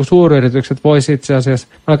se, että niinku suuryritykset voisi itse asiassa,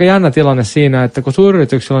 on aika jännä tilanne siinä, että kun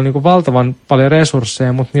suuryrityksillä on niinku valtavan paljon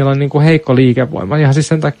resursseja, mutta niillä on niinku heikko liikevoima. Ihan siis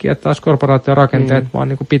sen takia, että taas korporaatiorakenteet vaan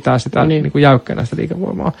niinku pitää sitä niinku jäykkänä sitä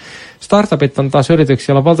liikevoimaa. Startupit on taas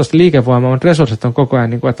yrityksiä, joilla on valtavasti liikevoimaa, mutta resurssit on koko ajan,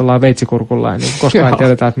 niinku, että ollaan veitsikurkulla ja niinku, koskaan ei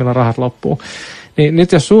tiedetä, että milloin rahat loppuu. Niin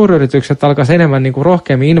nyt jos suuryritykset alkaisi enemmän niinku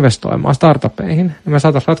rohkeammin investoimaan startupeihin, niin me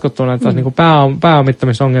saataisiin ratkottua näitä niinku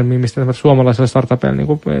pääomittamisongelmia, mistä suomalaisille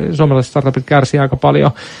startupit kärsii aika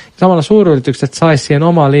paljon. Samalla suuryritykset saisi siihen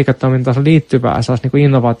omaan liiketoimintaansa liittyvää niinku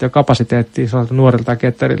innovaatiokapasiteettia nuorilta ja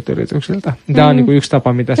ketteriltä yrityksiltä. Tämä on niinku yksi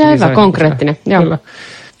tapa, mitä se lisäisi. Hyvä, konkreettinen. Joo.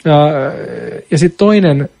 Ja sitten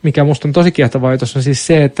toinen, mikä musta on tosi kiehtovaa tuossa, on siis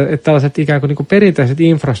se, että tällaiset ikään kuin niinku perinteiset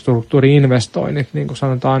infrastruktuuri-investoinnit, niin kuin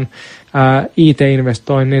sanotaan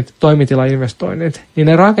IT-investoinnit, toimitilainvestoinnit, niin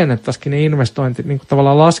ne rakennettaisikin ne investointit, niin kuin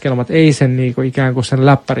tavallaan laskelmat, ei sen niin kuin ikään kuin sen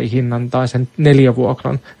läppärihinnan tai sen 4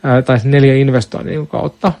 vuokran tai sen 4 investoinnin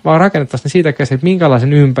kautta, vaan rakennettaisiin ne siitä käsin, että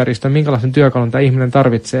minkälaisen ympäristön, minkälaisen työkalun tämä ihminen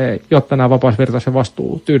tarvitsee, jotta nämä vapausvirtaisen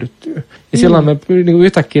vastuu tyydyttyy. Ja silloin me niin kuin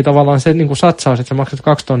yhtäkkiä tavallaan se niin kuin satsaus, että sä maksat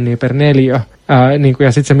 2 tonnia per 4, niin kuin,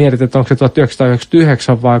 ja sitten sä mietit, että onko se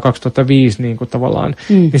 1999 vai 2005 niin kuin tavallaan,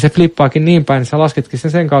 niin se flippaakin niin päin, niin sä lasketkin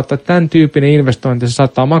sen kautta, että tämän tyyppinen investointi se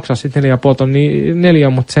saattaa maksaa sitten 4,5 tonnia,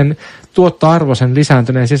 mutta sen tuottoarvo, sen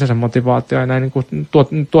lisääntyneen sisäisen motivaatio ja näin niin kuin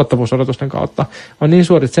tuottavuusodotusten kautta on niin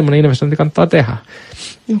suuri, että semmoinen investointi kannattaa tehdä.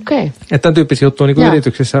 Okay. Että tämän tyyppisiä juttuja niin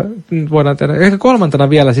yrityksissä voidaan tehdä. Ehkä kolmantena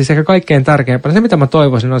vielä, siis ehkä kaikkein tärkeimpänä, se mitä mä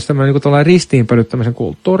toivoisin, olisi tämmöinen niin ristiinpölyttämisen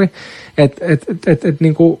kulttuuri.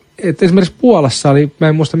 Että esimerkiksi Puolassa oli, mä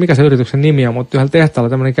en muista mikä se yrityksen nimi on, mutta yhdellä tehtaalla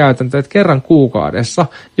tämmöinen käytäntö, että kerran kuukaudessa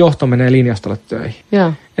johto menee linjastolle töihin.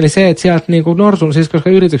 Yeah. Eli se, että sieltä niinku siis koska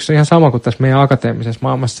yrityksessä on ihan sama kuin tässä meidän akateemisessa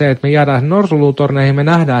maailmassa, se, että me jäädään norsuluutorneihin, me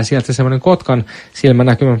nähdään sieltä se semmoinen kotkan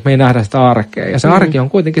silmänäkymä, mutta me ei nähdä sitä arkea. Ja se arki on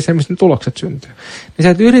kuitenkin se, mistä ne tulokset syntyy. Niin se,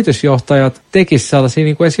 että yritysjohtajat tekisivät sellaisia,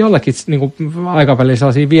 niin kuin edes jollakin niin aikavälillä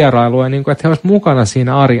sellaisia vierailuja, niin kuin, että he olisivat mukana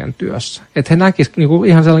siinä arjen työssä. Että he näkisivät niin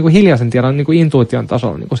ihan sellainen niin hiljaisen tiedon, niin intuition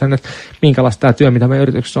tasolla, niin sen, että minkälaista tämä työ, mitä meidän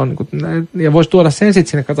yrityksessä on. Niin kuin, ja voisi tuoda sen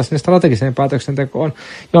sitten sinne strategiseen päätöksentekoon,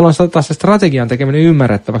 jolloin taas se strategian tekeminen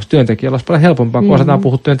ymmärrettäväksi työntekijöillä olisi paljon helpompaa, kun osataan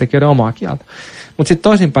puhua työntekijöiden omaa kieltä. Mutta sitten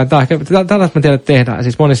toisinpäin, tällaista mä tiedän, että tehdään.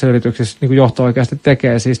 Siis monissa yrityksissä niin johto oikeasti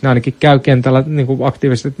tekee, siis ne ainakin käy kentällä niin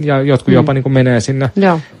aktiivisesti ja jotkut jopa niin menee sinne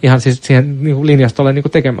ihan siis siihen niin linjastolle niin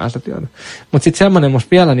tekemään sitä työtä. Mutta sitten semmoinen musta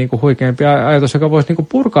vielä niin huikeampi ajatus, joka voisi niin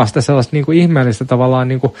purkaa sitä sellaista niin ihmeellistä tavallaan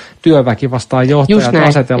niin työväki vastaan johtajat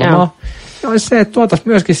asetelmaa. Olisi se, että tuotaisiin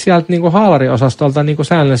myöskin sieltä niin haalariosastolta niin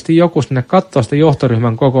säännöllisesti joku sinne katsoa sitä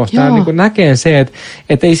johtoryhmän kokousta ja niin näkee se,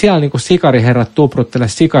 että ei siellä niin sikariherrat tupruttele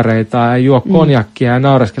sikareita ja juo konjakkia ja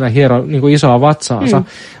naureskele ja hiero niin isoa vatsaansa,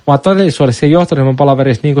 vaan todellisuudessa siellä johtoryhmän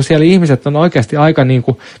palaverissa niin siellä ihmiset on oikeasti aika niin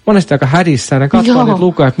monesti aika hädissä ja ne katsoo niitä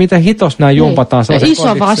lukuja, että miten hitos nämä jumpataan sellaisen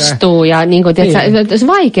iso vastuu ja niin kuin, tiedätkö,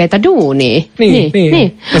 vaikeita duunia.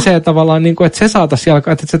 Niin. Ja se tavallaan, niin kuin, että se saataisiin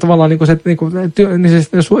jalkaa, että se tavallaan niin kuin,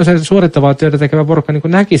 se suorittavaa työtä tekevä porukka niin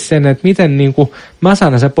näkisi sen, että miten niin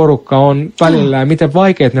mäsänä se porukka on välillä ja miten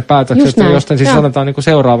vaikeat ne päätökset on, jostain siis sanotaan niin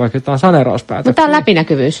seuraavaksi jotain saneerauspäätöksiä. Mutta tämä on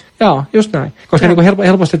läpinäkyvyys. Joo, just näin. Koska niin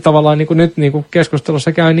helposti tavallaan niin nyt niin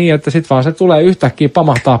keskustelussa käy niin, että sitten vaan se tulee yhtäkkiä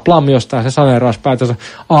pamahtaa plam jostain se saneerauspäätös.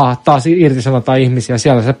 Taas irtisanotaan ihmisiä,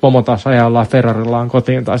 siellä se pomo taas ajallaan Ferrarillaan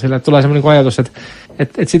kotiin tai sille. Tulee semmoinen niin ajatus, että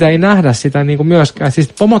sitä ei nähdä sitä niin myöskään. Siis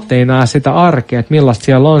pomot ei näe sitä arkea, että millaista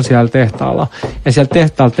siellä on siellä tehtaalla. Ja siellä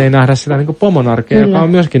tehtaalta ei nähdä sitä niin pomon arkea, joka on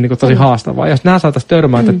myöskin niin tosi haastavaa. Jos nämä saataisiin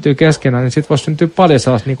törmäytettyä keskenään, niin sitten voisi syntyä paljon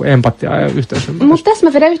sellaista niin empatiaa ja yhteisymmärrystä. Mutta tässä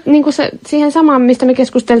mä vedän niin siihen samaan, mistä me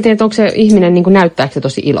keskusteltiin, että onko se ihminen, niin näyttääkö se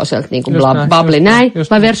tosi iloiselta, niin kuin bubbly näin,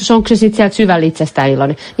 vai versus onko se sitten sieltä syvällä itsestään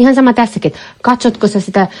iloinen. Ihan sama tässäkin, että katsotko sä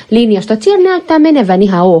sitä linjasta, että siellä näyttää menevän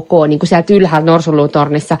ihan ok, niin kuin sieltä ylhäällä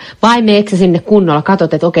Norsulutornissa, vai meneekö sä sinne kunnolla,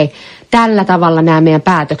 katsot, että okei, tällä tavalla nämä meidän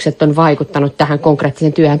päätökset on vaikuttanut tähän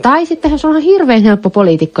konkreettiseen työhön. Tai sitten se on hirveän helppo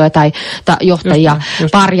poliitikkoja tai johtajia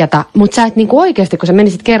parjata, mutta sä et niinku oikeasti, kun sä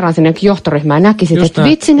menisit kerran sinne johtoryhmään ja näkisit, että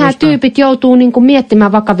vitsi, nämä tyypit joutuu niinku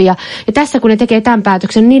miettimään vakavia. Ja tässä kun ne tekee tämän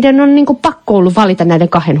päätöksen, niiden on niinku pakko ollut valita näiden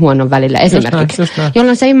 2 huonon välillä esimerkiksi.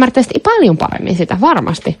 Jolloin sä ymmärtäisit paljon paremmin sitä,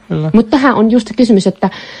 varmasti. Mutta tähän on just kysymys, että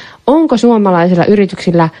onko suomalaisilla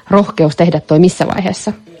yrityksillä rohkeus tehdä toi missä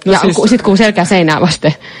vaiheessa? No ja siis, sitten kun selkää seinää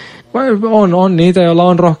vasten. On niitä, joilla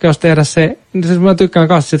on rohkeus tehdä se siis mä tykkään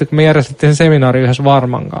kanssa siitä, kun me järjestettiin sen seminaari yhdessä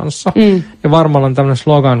Varman kanssa. Ja Varmalla on tämmöinen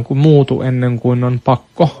slogan, kun muutu ennen kuin on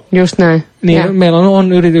pakko. Just näin. Niin meillä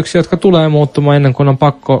on yrityksiä, jotka tulee muuttumaan ennen kuin on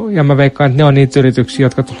pakko, ja mä veikkaan, että ne on niitä yrityksiä,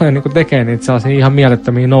 jotka tulee niinku tekemään niitä sellaisia ihan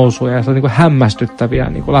mielettömiä nousuja ja se on niinku hämmästyttäviä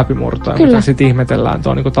niinku läpimurtoja, mitä sitten ihmetellään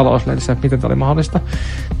tuon niinku talouslehdissä, että miten tämä oli mahdollista.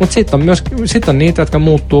 Mutta sitten on niitä, jotka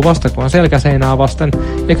muuttuu vasta, kun on selkäseinää vasten,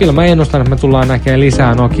 ja kyllä mä ennustan, että me tullaan näkemään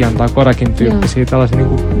lisää Nokian tai Kodakin tyyppisiä tällaisia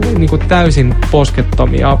niinku täysin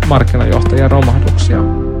poskettomia markkinajohtajia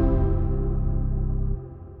romahduksia.